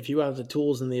it. If you have the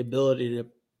tools and the ability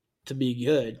to be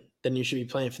good, then you should be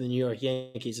playing for the New York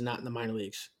Yankees and not in the minor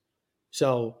leagues.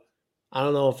 So I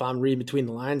don't know if I'm reading between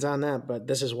the lines on that, but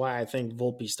this is why I think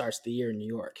Volpe starts the year in New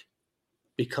York,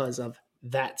 because of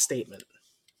that statement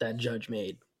that Judge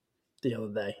made the other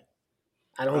day.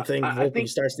 I don't think Volpe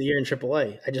starts the year in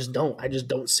AAA. I just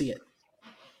don't see it.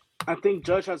 I think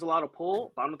Judge has a lot of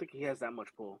pull, but I don't think he has that much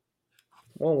pull.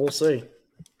 Well, we'll see.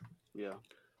 Yeah.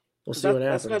 We'll see what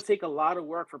happens. That's going to take a lot of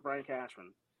work for Brian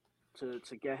Cashman to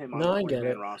get him on the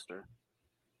 40-man roster.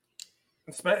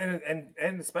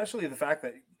 And especially the fact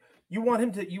that you want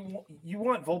him to you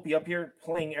want Volpe up here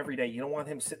playing every day. You don't want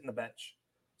him sitting the bench.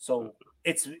 So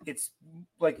it's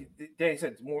like Danny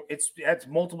said, it's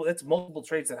multiple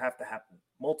trades that have to happen.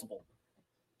 Multiple.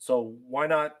 So why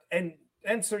not?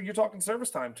 And so you're talking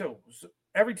service time too. So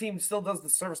every team still does the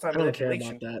service time. I don't care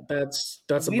about that.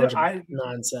 That's a bunch of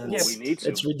nonsense. Yeah, we need to.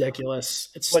 It's ridiculous.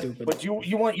 It's stupid. But you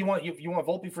want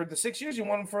Volpe for the 6 years. You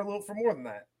want him for more than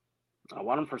that. I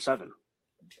want him for 7.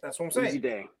 That's what I'm saying. Easy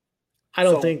day. I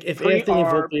don't think if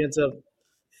Volpe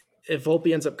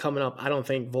ends up coming up, I don't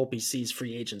think Volpe sees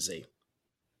free agency.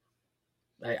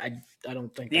 I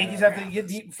don't think the Yankees have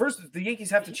to first. The Yankees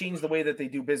have to change the way that they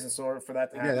do business in order for that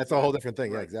to happen. Yeah, that's a whole different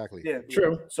thing. Yeah, exactly. Yeah,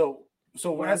 true. So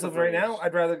as of right now,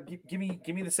 I'd rather give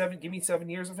me 7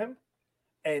 years of him,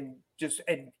 and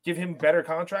give him better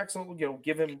contracts. So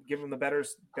give him the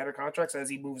better contracts as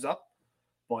he moves up.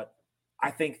 But I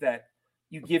think that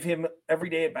you give him every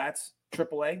day at bats,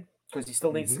 AAA, because he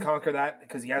still needs to conquer that,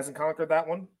 because he hasn't conquered that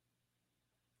one.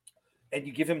 And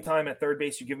you give him time at third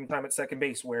base, you give him time at second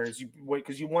base,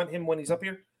 because you want him when he's up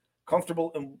here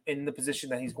comfortable in the position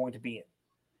that he's going to be in.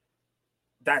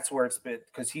 That's where it's been,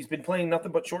 because he's been playing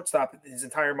nothing but shortstop his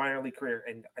entire minor league career,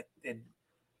 and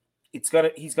he's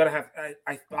gonna have.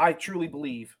 I truly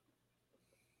believe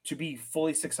to be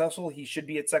fully successful, he should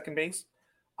be at second base.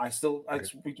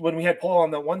 When we had Paul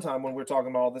on that one time when we were talking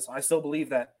about all this, I still believe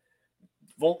that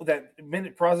that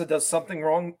minute Peraza does something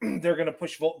wrong, they're going to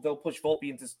push Volpe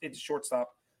into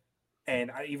shortstop.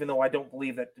 And even though I don't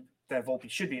believe that Volpe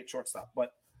should be at shortstop,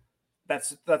 but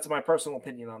that's my personal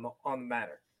opinion on the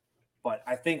matter. But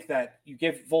I think that you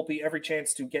give Volpe every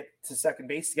chance to get to second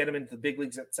base, to get him into the big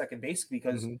leagues at second base,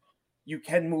 because you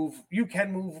can move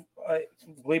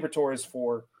Gleyber Torres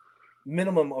for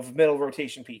minimum of middle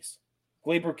rotation piece.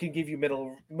 Gleyber can give you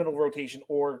middle rotation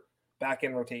or back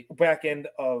end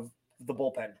of the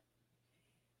bullpen.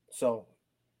 So,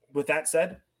 with that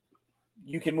said,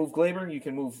 you can move Glaber, you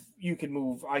can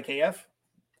move IKF,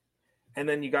 and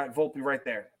then you got Volpe right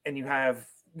there, and you have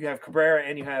Cabrera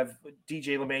and you have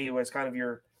DJ LeMahieu as kind of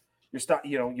your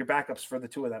backups for the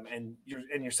two of them, and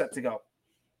you're set to go.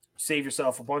 Save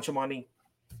yourself a bunch of money,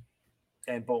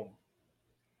 and boom.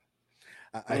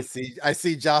 I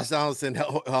see Josh Donaldson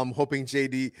hoping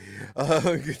JD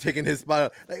taking his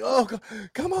spot. Like, oh,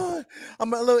 come on.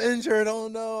 I'm a little injured. Oh,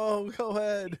 no. Go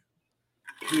ahead.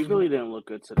 He really didn't look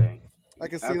good today. I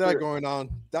can see that going on.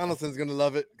 Donaldson's going to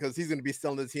love it because he's going to be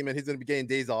selling the team and he's going to be getting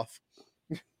days off.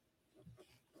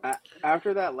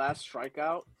 After that last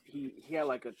strikeout, he had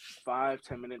like a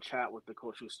 5-10 minute chat with the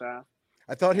coaching staff.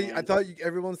 I thought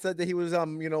everyone said that he was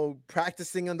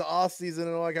practicing in the off season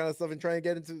and all that kind of stuff and trying to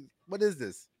get into what is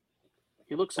this?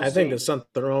 He looks. I think there's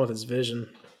something wrong with his vision.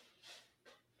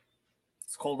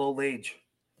 It's called old age.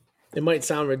 It might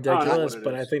sound ridiculous,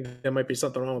 but I think there might be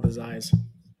something wrong with his eyes.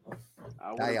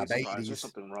 I wouldn't be surprised. There's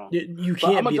something wrong. You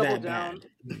can't be that bad.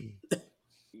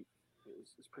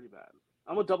 It's pretty bad.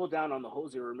 I'm gonna double down on the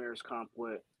Jose Ramirez comp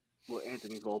with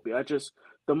Anthony Volpe.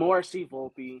 The more I see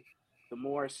Volpe, the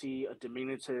more I see a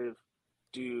diminutive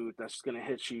dude that's going to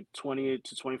hit you 20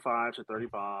 to 25 to 30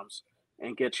 bombs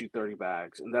and get you 30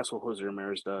 bags. And that's what Jose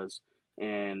Ramirez does.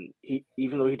 And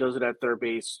even though he does it at third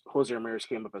base, Jose Ramirez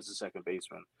came up as a second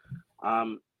baseman.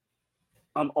 I'm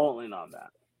all in on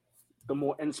that.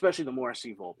 Especially the more I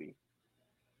see Volpe.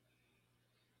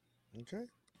 Okay.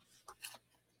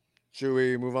 Should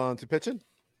we move on to pitching?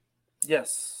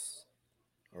 Yes.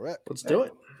 All right. Let's do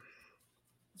it.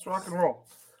 Let's rock and roll.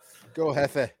 Go,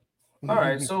 Jefe. All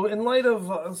right. So in light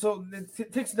of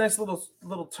it takes a nice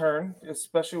little turn,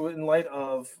 especially in light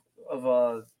of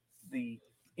the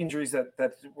injuries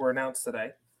that were announced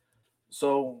today.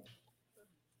 So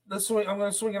I'm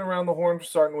going to swing it around the horn,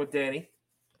 starting with Danny.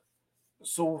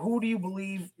 So who do you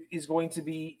believe is going to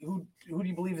be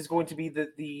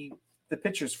the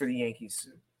pitchers for the Yankees?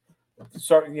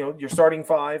 Your starting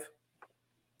five,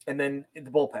 and then in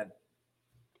the bullpen.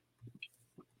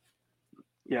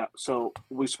 Yeah, so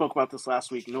we spoke about this last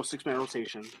week. No 6-man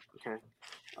rotation. Okay,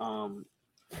 I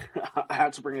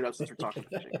had to bring it up since we're talking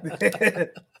pitching.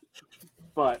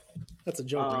 But that's a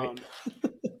joke, right?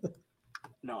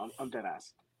 No, I'm dead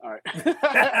ass. All right,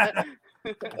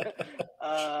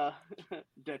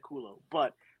 dead culo.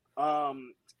 But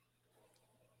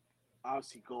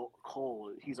obviously,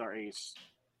 Cole, he's our ace.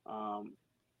 Rodon.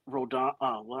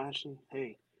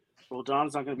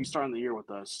 Rodon's not going to be starting the year with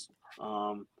us.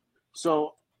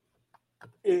 So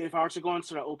if I were to go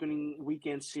into the opening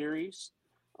weekend series,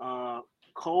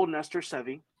 Cole, Nestor,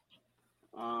 Sevy,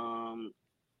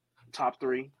 top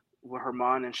three, with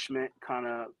Herman and Schmidt kind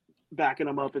of backing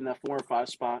them up in that 4 or 5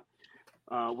 spot.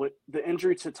 With the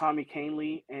injury to Tommy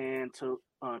Kahnle and to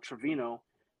Trevino,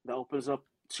 that opens up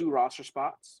 2 roster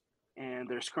spots. And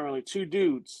there's currently 2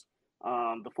 dudes,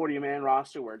 the 40-man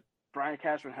roster, where Brian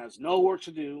Cashman has no work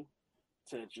to do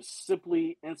to just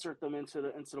simply insert them into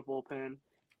the bullpen,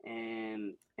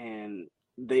 and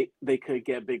they could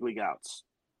get big league outs.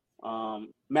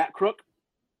 Matt Crook,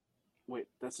 wait,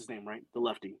 that's his name, right? The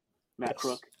lefty, Matt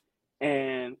Crook,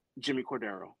 and Jimmy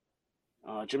Cordero.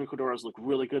 Jimmy Cordero's looked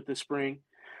really good this spring.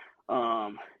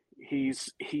 He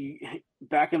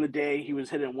back in the day, he was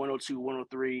hitting 102,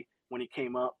 103 when he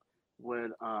came up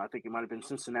with I think it might have been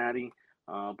Cincinnati,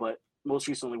 but most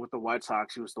recently with the White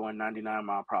Sox, he was throwing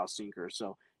 99-mile-per-hour sinker.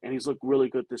 So, and he's looked really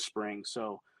good this spring.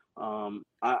 So, I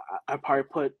probably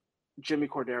put Jimmy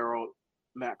Cordero,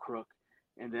 Matt Crook,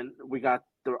 and then we got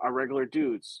our regular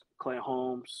dudes: Clay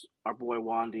Holmes, our boy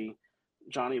Wandy,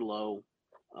 Johnny Lowe,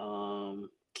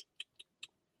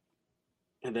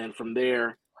 and then from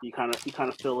there you kind of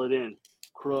fill it in: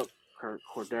 Crook,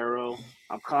 Cordero.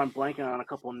 I'm kind of blanking on a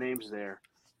couple of names there.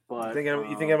 But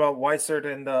you thinking about Weissert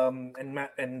and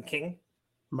Matt and King,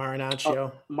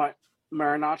 Marinaccio,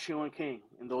 Marinaccio and King,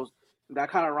 and that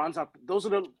kind of rounds out. Those are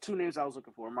the 2 names I was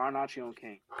looking for: Marinaccio and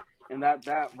King, and that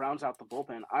rounds out the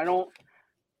bullpen.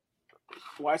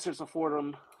 Weissert's a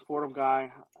Fordham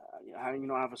guy. I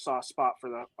have a soft spot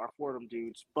for our Fordham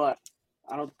dudes, but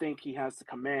I don't think he has the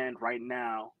command right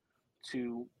now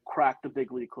to crack the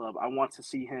big league club. I want to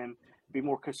see him be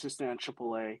more consistent in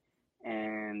AAA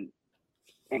and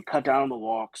cut down on the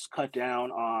walks, cut down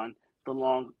on the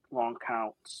long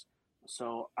counts.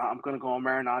 So I'm going to go on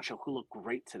Marinaccio, who looked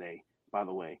great today, by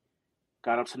the way.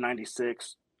 Got up to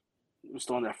 96, was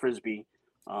throwing that Frisbee.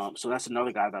 So that's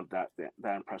another guy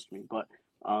that impressed me. But,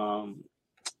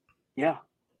 yeah,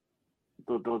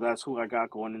 though that's who I got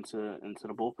going into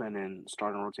the bullpen and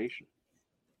starting rotation.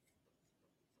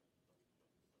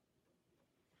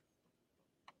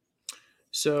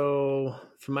 So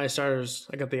for my starters,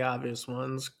 I got the obvious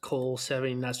ones: Cole,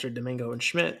 Sevy, Nestor, Domingo, and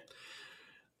Schmidt.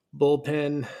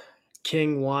 Bullpen: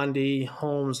 King, Wandy,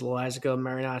 Holmes, Loizaga,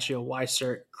 Marinaccio,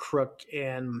 Weissert, Crook,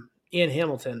 and Ian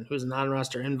Hamilton, who's a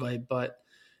non-roster invite, but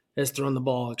has thrown the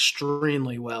ball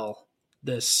extremely well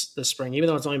this spring, even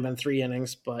though it's only been 3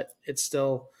 innings, but it's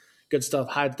still good stuff.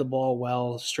 Hides the ball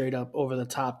well, straight up over the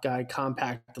top guy,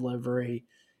 compact delivery,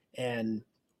 and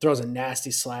throws a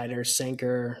nasty slider,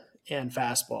 sinker, and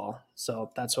fastball.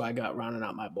 So that's who I got rounding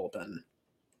out my bullpen.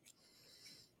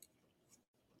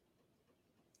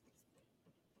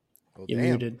 Well, You damn.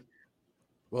 muted.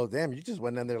 Well, damn, you just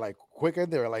went in there like quick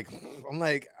in there. Like, I'm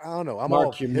like, I don't know. I'm Mark,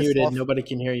 all you're pissed muted. off. Nobody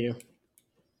can hear you.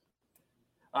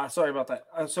 Sorry about that.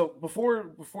 So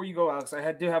before you go, Alex,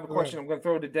 I do have a question. I'm going to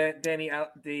throw it to Danny,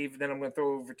 Dave, then I'm going to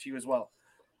throw it over to you as well.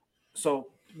 So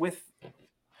with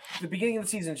the beginning of the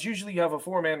seasons, usually you have a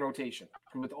 4-man rotation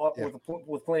with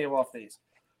plenty of off days.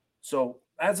 So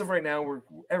as of right now,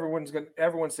 everyone's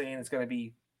saying it's going to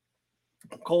be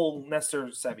Cole, Nestor,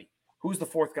 Sevy. Who's the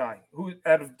fourth guy? Who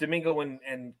out of Domingo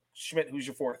and Schmidt? Who's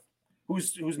your fourth?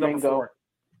 Who's number 4?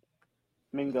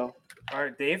 Mingo. All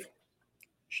right, Dave.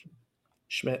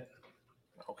 Schmidt.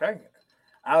 Okay,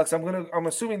 Alex. I'm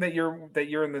assuming that you're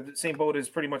in the same boat as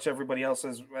pretty much everybody else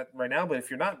is right now. But if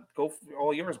you're not,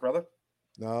 all yours, brother.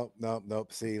 No.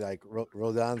 See, like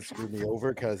Rodon screwed me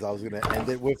over because I was gonna end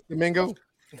it with Domingo,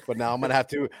 but now I'm gonna have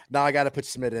to. Now I got to put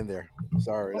Schmidt in there.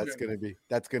 Sorry, Okay.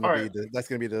 that's gonna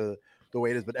be the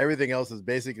way it is. But everything else is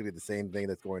basically the same thing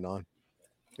that's going on.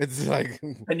 It's like,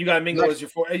 and you got Mingo as your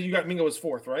 4. You got Mingo as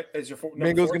 4th, right? As your 4.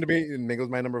 Mingo's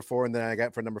my number 4, and then I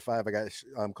got for number 5, I got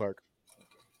Clark.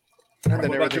 And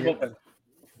then everything.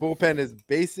 Bullpen is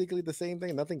basically the same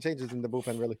thing. Nothing changes in the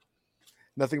bullpen, really.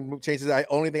 Nothing changes.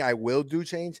 Only thing I will do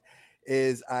change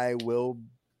is I will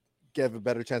give a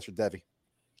better chance for Devi.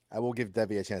 I will give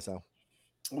Devi a chance now.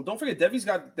 Well, don't forget, Devi's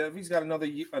got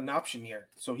an option here,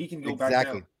 so he can go back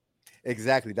down.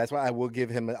 Exactly. That's why I will give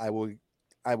him.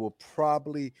 I will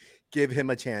probably give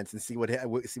him a chance and see what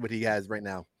he has right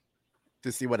now,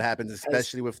 to see what happens,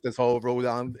 especially with this whole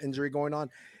Rodon injury going on.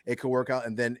 It could work out,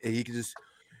 and then he could just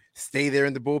stay there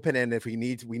in the bullpen. And if we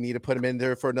need to put him in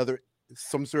there for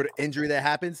some sort of injury that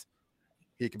happens,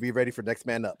 he could be ready for next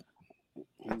man up.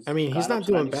 I mean, he's not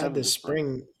doing bad this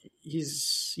spring.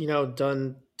 He's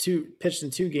pitched in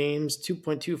 2 games,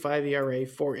 2.25 ERA,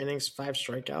 4 innings, 5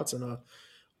 strikeouts, and a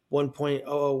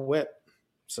 1.00 WHIP.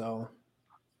 So,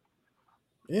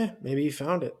 yeah, maybe he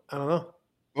found it. I don't know.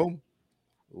 Boom!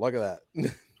 Look at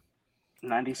that.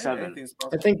 97.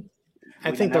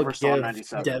 I think they'll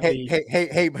give Devi.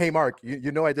 Hey, Mark.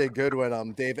 You know I did good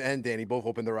when Dave and Danny both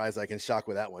opened their eyes like in shock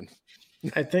with that one.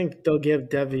 I think they'll give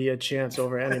Devi a chance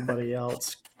over anybody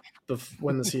else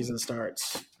when the season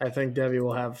starts. I think Devi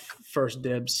will have first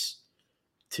dibs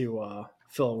to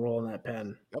fill a role in that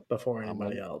pen before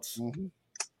anybody else. Mm-hmm.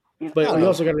 But we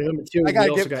also got to remember too.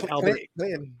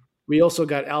 We also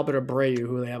got Albert Abreu,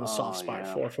 who they have a soft spot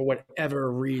for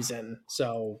whatever reason.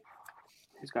 So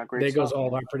he's got great. There goes all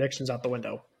of our predictions out the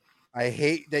window. I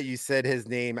hate that you said his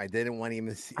name. I didn't want him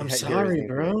to see. I'm sorry,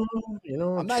 bro. You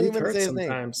know, I'm not even going to say his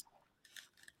sometimes.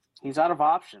 name. He's out of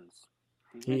options.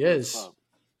 He is.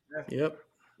 Yep.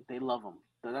 They love him.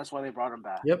 That's why they brought him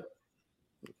back. Yep.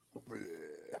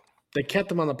 They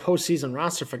kept him on the postseason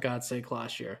roster, for God's sake,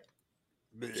 last year.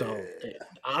 So they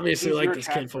obviously like this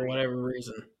kid for whatever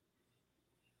reason.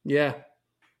 Yeah.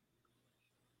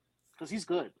 Because he's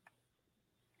good.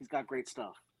 He's got great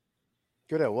stuff.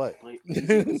 Good at what? He's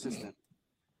consistent.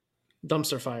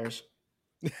 Dumpster fires.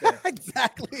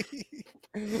 Exactly.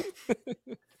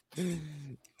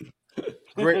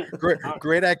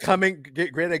 Great at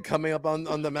coming up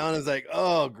on the mound. Is like,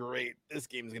 oh great, this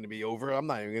game's gonna be over. I'm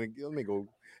not even gonna let me go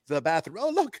to the bathroom.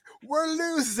 Oh look, we're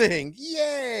losing!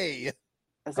 Yay!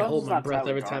 I hold my breath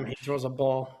every time he throws a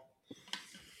ball.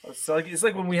 It's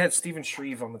like when we had Steven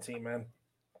Shreve on the team, man.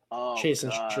 Oh,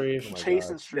 Chasing Shreve.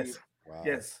 Chasing Shreve. Yes. Wow.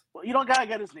 Yes. Well, you don't gotta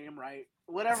get his name right.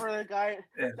 Whatever the guy,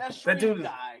 that dude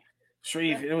guy.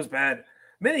 Shreve, it was bad.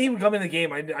 The minute he would come in the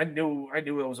game, I knew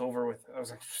it was over with. I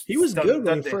was like, he was good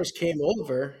when he first came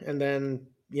over, and then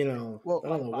I don't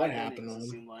know what happened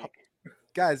to him.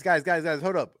 Guys,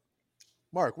 hold up,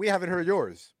 Mark. We haven't heard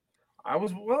yours.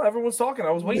 Everyone's talking.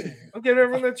 I was waiting. I'll give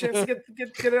everyone a chance to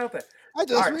get it out there. I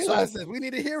just realized that we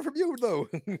need to hear from you though.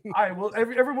 All right. Well,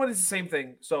 everyone is the same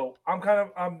thing. So I'm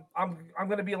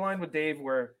going to be aligned with Dave,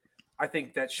 where I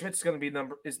think that Schmidt's going to be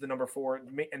the number 4,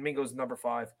 and Mingo's number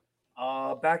 5.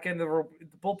 Back in the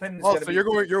bullpen. So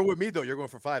you're with me though. You're going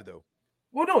for 5 though.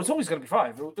 Well, no, it's always going to be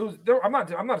 5. I'm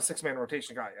not a 6-man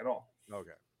rotation guy at all.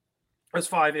 Okay. It was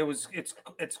 5.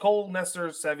 It's Cole, Nestor,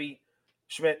 Sevy,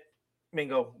 Schmidt,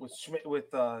 Mingo, with Schmidt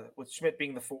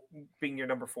being being your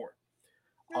number 4.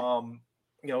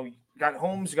 You got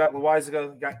Holmes, you got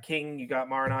Loizaga, you got King, you got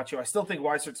Marinaccio. I still think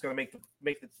Weisert's going to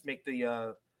make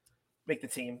the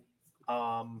team.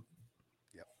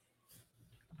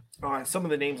 Some of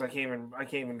the names I can't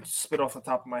even spit off the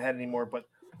top of my head anymore. But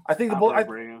I think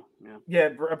Abreu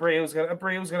Abreu's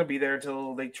going to be there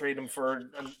until they trade him for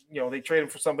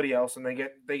somebody else, and they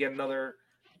get another.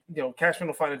 Cashman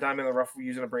will find a diamond in the rough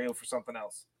using Abreu for something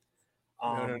else.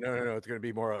 No. It's going to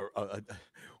be more.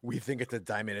 We think it's a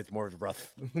diamond. It's more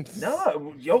rough.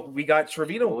 No, we got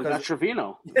Trevino. We got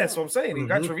Trevino. Yeah, that's what I'm saying. We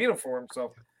got Trevino for him.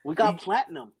 So we got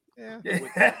platinum. Yeah.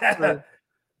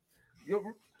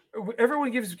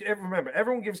 Everyone gives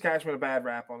Cashman a bad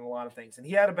rap on a lot of things, and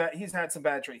he's had some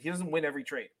bad trades. He doesn't win every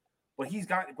trade, but he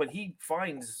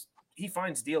finds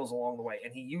deals along the way,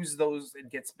 and he uses those and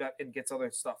gets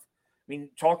other stuff. I mean,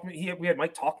 we had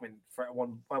Mike Talkman at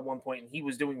one point, and he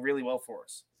was doing really well for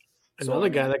us. Another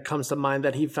guy that comes to mind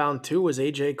that he found too was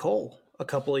AJ Cole a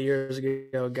couple of years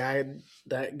ago. A guy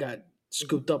that got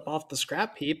scooped up off the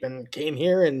scrap heap and came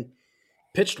here and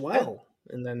pitched well,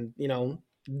 and then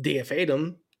DFA'd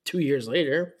him 2 years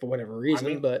later for whatever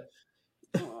reason.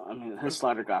 His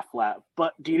slider got flat.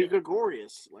 But Didi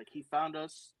Gregorius, he found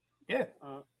us. Yeah.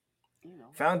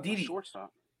 Found Didi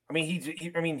shortstop. I mean,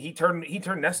 he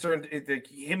turned Nestor into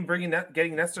him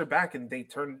getting Nestor back, and they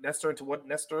turned Nestor into what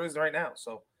Nestor is right now.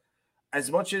 So, as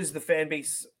much as the fan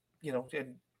base,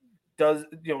 does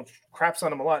craps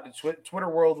on him a lot, the Twitter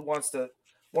world wants to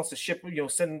ship,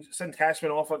 send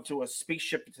Cashman off onto a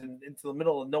spaceship into the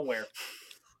middle of nowhere.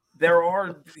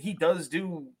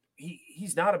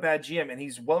 He's not a bad GM, and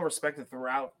he's well respected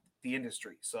throughout the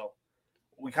industry. So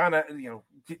we kind of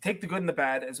take the good and the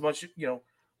bad as much as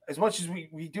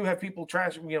we do have people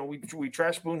trash. We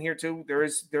trash Boone here too.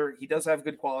 He does have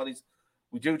good qualities.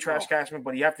 We do trash Cashman,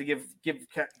 but you have to give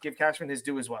Cashman his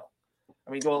due as well.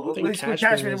 I mean, at least with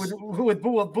Cashman, with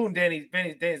Boone, Danny's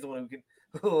the one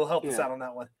who will help us out on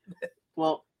that one.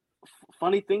 Well,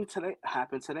 funny thing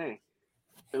happened today.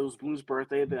 It was Boone's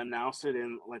birthday. They announced it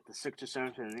in the 6th or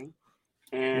 7th inning,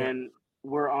 and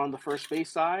we're on the first base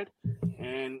side,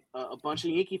 and a bunch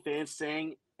of Yankee fans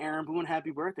saying Aaron Boone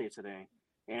happy birthday today,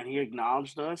 and he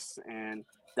acknowledged us, and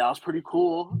that was pretty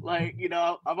cool. I'm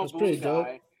a Boone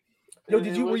guy.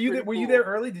 Were you there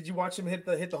early? Did you watch him hit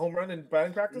the home run in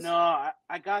batting practice? No, I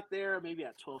got there maybe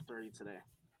at 12:30 today.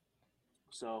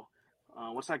 So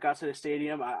once I got to the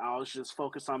stadium, I was just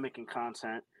focused on making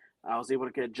content. I was able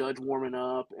to get Judge warming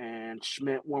up and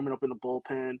Schmidt warming up in the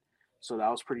bullpen, so that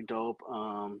was pretty dope.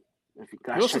 If you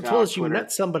guys you also check told out us you Twitter,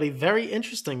 met somebody very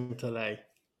interesting today.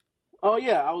 Oh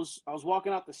yeah, I was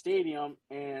walking out the stadium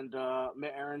and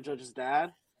met Aaron Judge's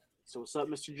dad. So what's up,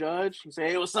 Mr. Judge? He said,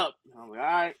 "Hey, what's up?" And I'm like, "All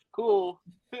right, cool."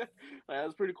 That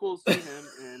was pretty cool to see him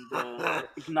and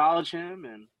acknowledge him,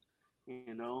 and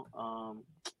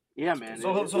yeah, man.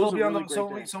 So he'll be on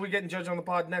the so we're getting Judge on the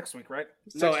pod next week, right?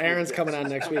 So Aaron's coming on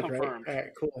next week, right? Confirmed. All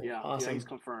right, cool. Yeah, awesome. Yeah, he's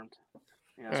confirmed.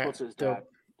 Yeah, I spoke to his dad.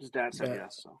 His dad said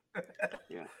yes. So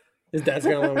yeah, his dad's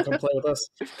gonna let him come play with us.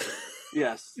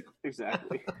 Yes,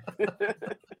 exactly.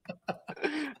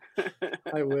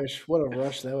 I wish. What a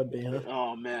rush that would be, huh?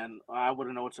 Oh man, I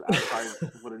wouldn't know what to. I probably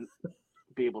wouldn't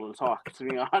be able to talk, to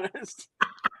be honest.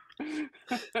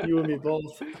 You and me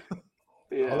both.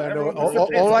 Yeah.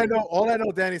 All I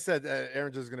know. Danny said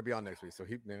Aaron Judge is going to be on next week, so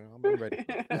I'm ready.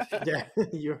 Yeah,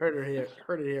 you heard it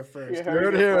here first. You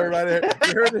heard it here, right here.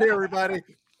 You heard it here, everybody.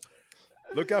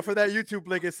 Look out for that YouTube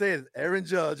link. It says Aaron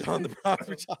Judge on the Bronx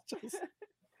Muchachos.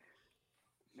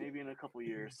 Maybe in a couple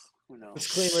years. Who knows?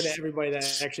 Disclaimer to everybody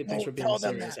that actually thinks we're being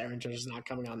serious. Aaron Judge is not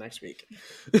coming on next week.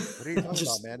 What are you talking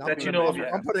about, man?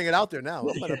 I'm putting it out there now.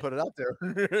 I'm going to put it out there.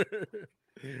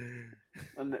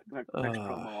 Next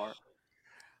promo art.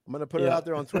 I'm gonna put it out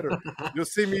there on Twitter. You'll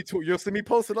see me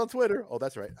post it on Twitter. Oh,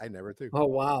 that's right. I never do. Oh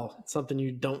wow, something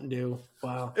you don't do.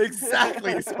 Wow.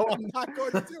 Exactly. So I'm not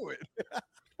going to do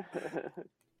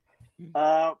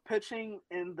it. Pitching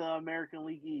in the American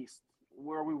League East.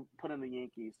 Where are we putting the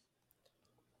Yankees?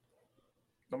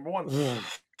 Number 1. I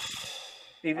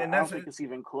don't think it's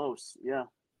even close. Yeah.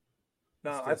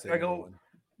 No, I go.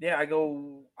 Yeah, I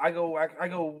go.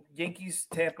 Yankees,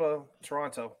 Tampa,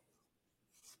 Toronto.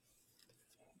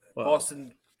 Wow.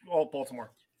 Boston,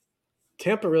 Baltimore.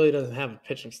 Tampa really doesn't have a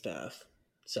pitching staff,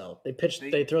 so they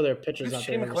throw their pitchers out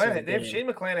there. They have Shane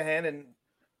McClanahan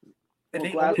and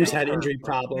who's had injury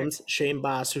problems. Shane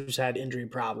Bass, who's had injury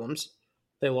problems.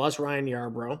 They lost Ryan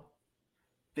Yarbrough.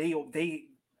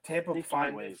 Tampa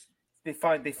find ways. They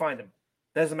find him.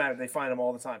 Doesn't matter. They find him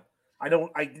all the time.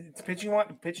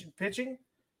 Pitching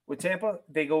with Tampa,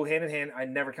 they go hand in hand. I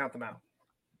never count them out.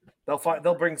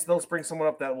 They'll spring someone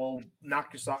up that will knock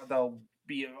your sock. They'll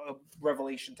be a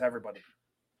revelation to everybody.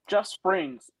 Jeff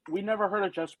Springs. We never heard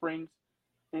of Jeff Springs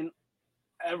in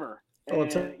ever. Oh,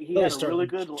 and he had a really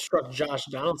good struck Josh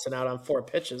Donaldson out on 4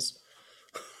 pitches.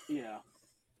 Yeah.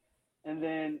 And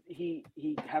then he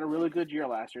had a really good year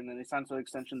last year, and then they signed to an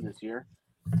extension this year.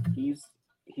 He's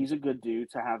a good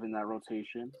dude to have in that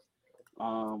rotation.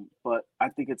 But I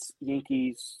think it's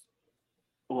Yankees.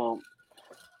 Well,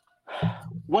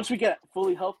 once we get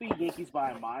fully healthy, Yankees by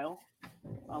a mile,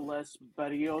 unless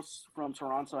Berrios from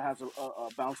Toronto has a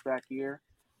bounce back year.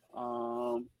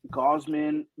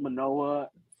 Gausman, Manoah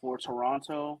for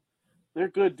Toronto, they're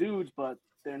good dudes, but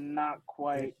they're not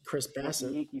quite Chris Bassett.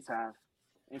 what the Yankees have.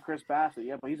 And Chris Bassett,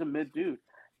 yeah, but he's a mid dude.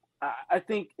 I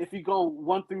think if you go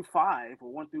 1 through 5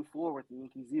 or 1 through 4 with the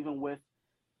Yankees, even with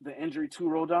the injury to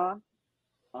Rodon,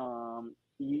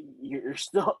 you're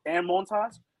still and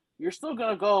Montas, you're still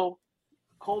gonna go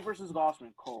Cole versus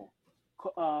Gausman. Cole,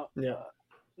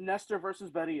 Nestor versus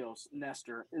Berrios.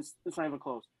 Nestor, it's not even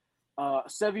close.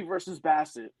 Sevy versus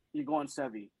Bassett, you're going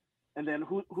Sevy, and then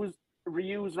who's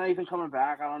Ryu's not even coming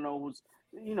back. I don't know who's.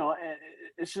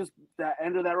 It's just that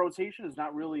end of that rotation is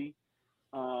not really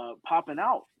popping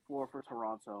out for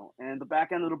Toronto. And the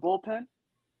back end of the bullpen,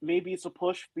 maybe it's a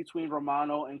push between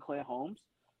Romano and Clay Holmes,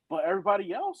 but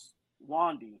everybody else,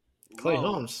 Wandy, Clay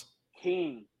Holmes,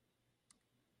 King.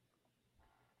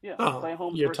 Yeah, oh, Clay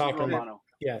Holmes you're versus talking Romano.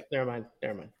 Yeah, never mind.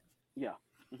 Yeah.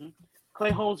 Mm-hmm.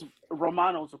 Clay Holmes,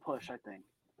 Romano's a push, I think.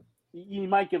 You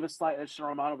might give a slight edge to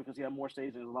Romano because he had more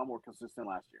saves and was a lot more consistent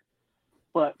last year.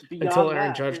 But beyond until Aaron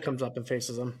that, Judge comes up and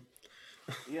faces him.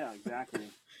 Yeah, exactly.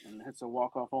 And hits a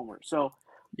walk-off homer. So,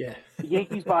 yeah.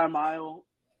 Yankees by a mile.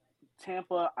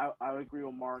 Tampa, I agree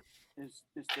with Mark, is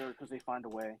third because they find a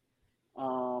way.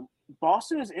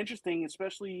 Boston is interesting,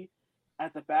 especially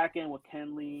at the back end with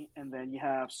Kenley, and then you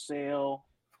have Sale,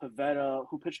 Pivetta,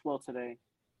 who pitched well today,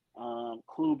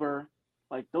 Kluber.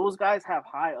 Like, those guys have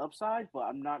high upside, but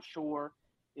I'm not sure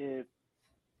if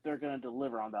they're going to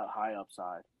deliver on that high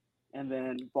upside. And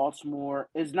then Baltimore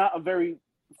is not a very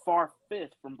far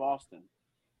fifth from Boston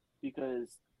because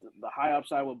the high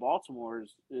upside with Baltimore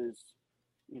is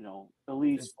at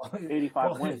least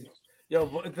 85 wins. Yo,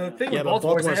 the thing with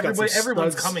Baltimore is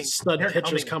everyone's coming. Stud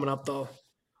pitchers coming up, though.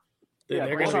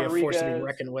 They're going to be a force to be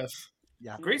reckoned with.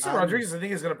 Yeah, Grayson Rodriguez, I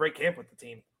think, is going to break camp with the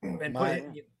team. And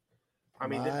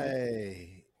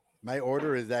my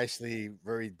order is actually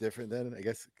very different. Then I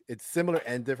guess it's similar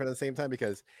and different at the same time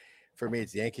because for me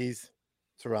it's Yankees,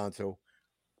 Toronto,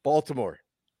 Baltimore,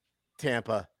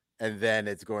 Tampa, and then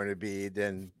it's going to be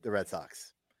the Red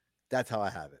Sox. That's how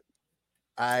I have it.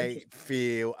 I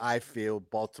feel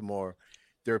Baltimore,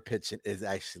 their pitching is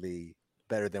actually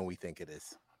better than we think it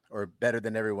is, or better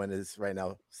than everyone is right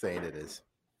now saying it is.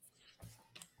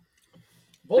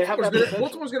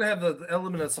 Baltimore's going to have the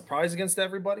element of surprise against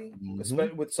everybody,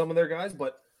 especially with some of their guys.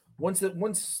 But once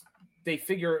they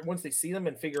see them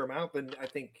and figure them out, then I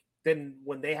think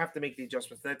when they have to make the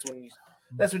adjustments, that's when you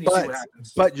see what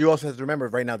happens. But you also have to remember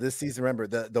right now, this season, remember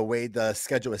the way the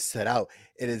schedule is set out.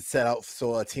 It is set out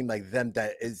so a team like them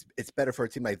it's better for a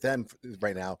team like them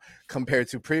right now compared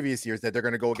to previous years that they're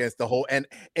going to go against the whole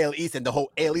AL East, and the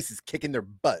whole AL East is kicking their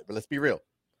butt. But let's be real.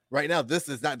 Right now, this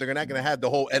is not. They're not going to have the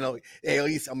whole AL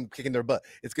East. I'm kicking their butt.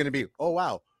 It's going to be, oh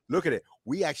wow, look at it.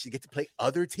 We actually get to play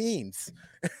other teams.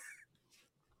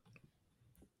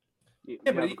 You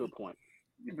have a good point.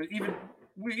 But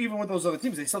even with those other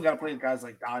teams, they still got to play guys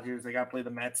like Dodgers. They got to play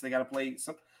the Mets. They got to play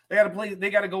some. They got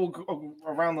to go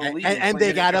around the league. And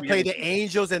they got to play the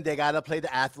Angels, and they got to play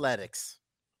the Athletics.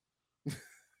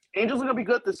 Angels are going to be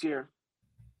good this year.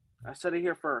 I said it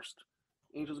here first.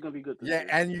 Angels are going to be good this year.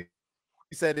 Yeah, and you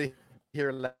said it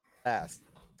here last.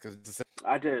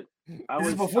 I did.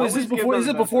 Is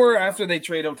it before or after they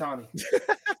trade Ohtani?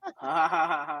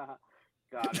 God,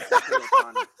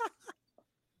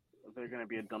 they're going to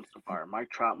be a dumpster fire. Mike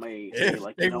Trout may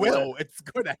like. They will. What? It's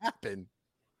going to happen.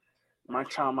 Mike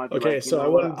Trout might be okay. Like, so I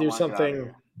want to do something.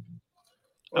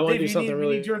 I want to do something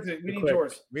really. We need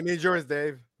yours. We need yours,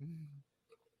 Dave.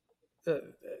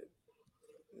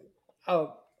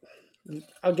 I'll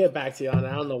get back to you on it.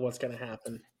 I don't know what's going to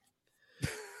happen.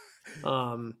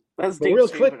 That's but real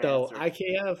quick though,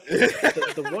 IKF.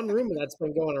 the one rumor that's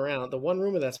been going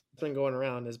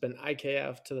around has been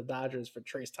IKF to the Dodgers for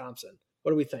Trace Thompson.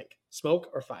 What do we think?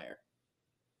 Smoke or fire?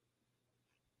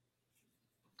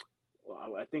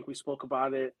 Well, I think we spoke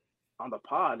about it on the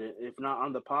pod. If not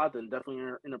on the pod, then definitely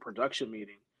in a production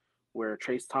meeting where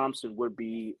Trace Thompson would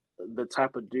be the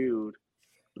type of dude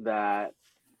that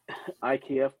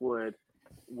IKF would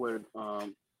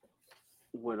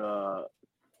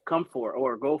come for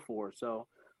or go for. So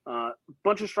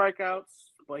bunch of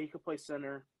strikeouts, but he could play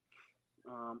center,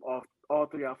 all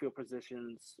three outfield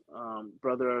positions.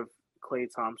 Brother of Klay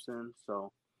Thompson,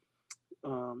 so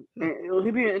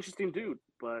he'll be an interesting dude,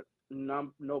 but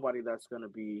nobody that's going to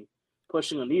be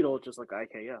pushing a needle just like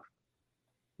IKF.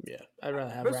 Yeah, I'd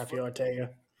rather have Rafael Ortega.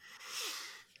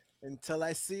 Until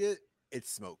I see it,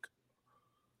 it's smoke.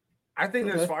 I think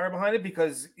there's fire behind it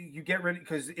because you get rid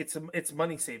because it's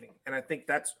money saving, and I think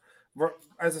that's,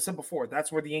 as I said before,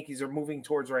 that's where the Yankees are moving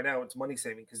towards right now. It's money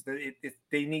saving because if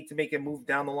they need to make a move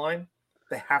down the line,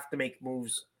 they have to make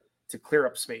moves to clear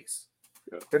up space.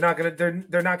 Yeah.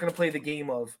 They're not gonna play the game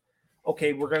of,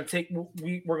 okay, we're going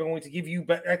to give you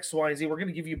X, Y, and Z. We're going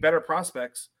to give you better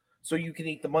prospects so you can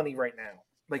eat the money right now,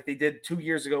 like they did 2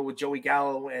 years ago with Joey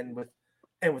Gallo and with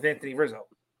Anthony Rizzo.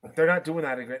 They're not doing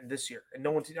that again this year, and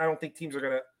I don't think teams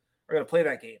are gonna play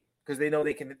that game because they know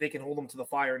they can hold them to the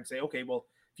fire and say, okay, well,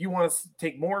 if you want to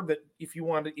take more, if you're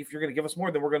going to give us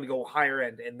more, then we're going to go higher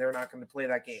end, and they're not going to play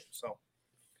that game. So,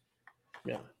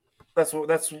 yeah, that's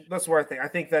where I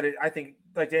think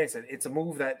like Danny said, it's a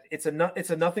move that it's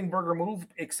a nothing burger move,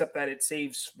 except that it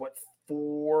saves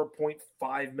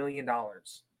 $4.5 million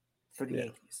for the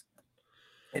Yankees.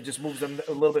 It just moves them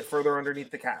a little bit further underneath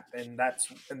the cap, and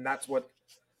that's what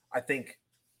I think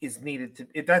is needed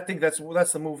I think that's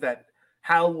the move that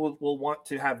Hal will want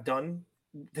to have done.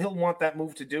 He'll want that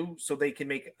move to do so they can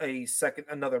make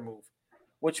another move,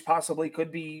 which possibly could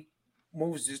be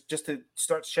moves just to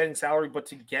start shedding salary, but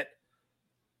to get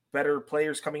better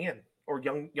players coming in or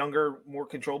younger, more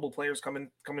controllable players coming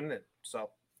in. So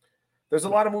there's a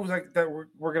lot of moves that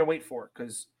we're going to wait for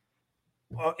because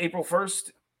April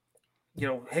 1st.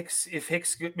 If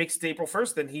Hicks makes it to April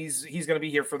 1st, then he's going to be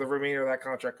here for the remainder of that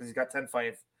contract because he's got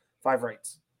 10-5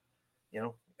 rights.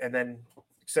 And then, like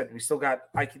I said, we still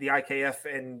got the IKF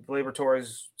and Gleyber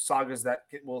Torres sagas that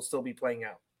will still be playing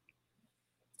out.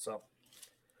 So,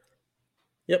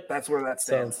 yep, that's where that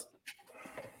stands.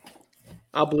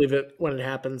 I'll believe it when it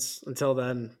happens. Until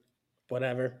then,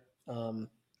 whatever. Who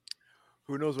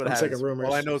knows what happens?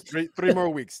 All I know is three more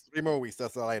weeks. 3 more weeks.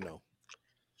 That's all I know.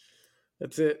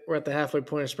 That's it. We're at the halfway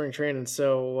point of spring training.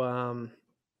 So I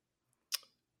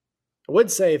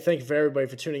would say thank you for everybody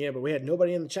for tuning in, but we had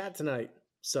nobody in the chat tonight.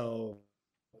 So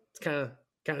it's kind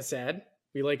of sad.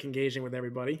 We like engaging with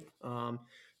everybody.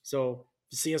 So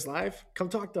if you see us live, come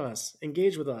talk to us.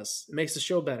 Engage with us. It makes the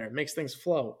show better. It makes things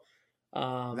flow.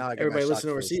 Everybody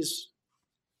listening overseas,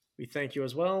 we thank you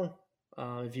as well.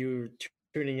 If you're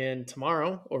tuning in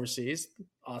tomorrow overseas,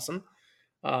 awesome.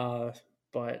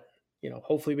 But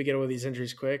hopefully we get over these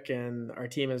injuries quick and our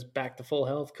team is back to full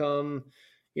health come,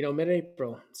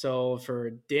 mid-April. So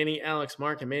for Danny, Alex,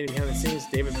 Mark, and Manny behind the scenes,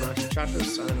 David, Bronx,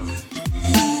 Muchachos, signing off.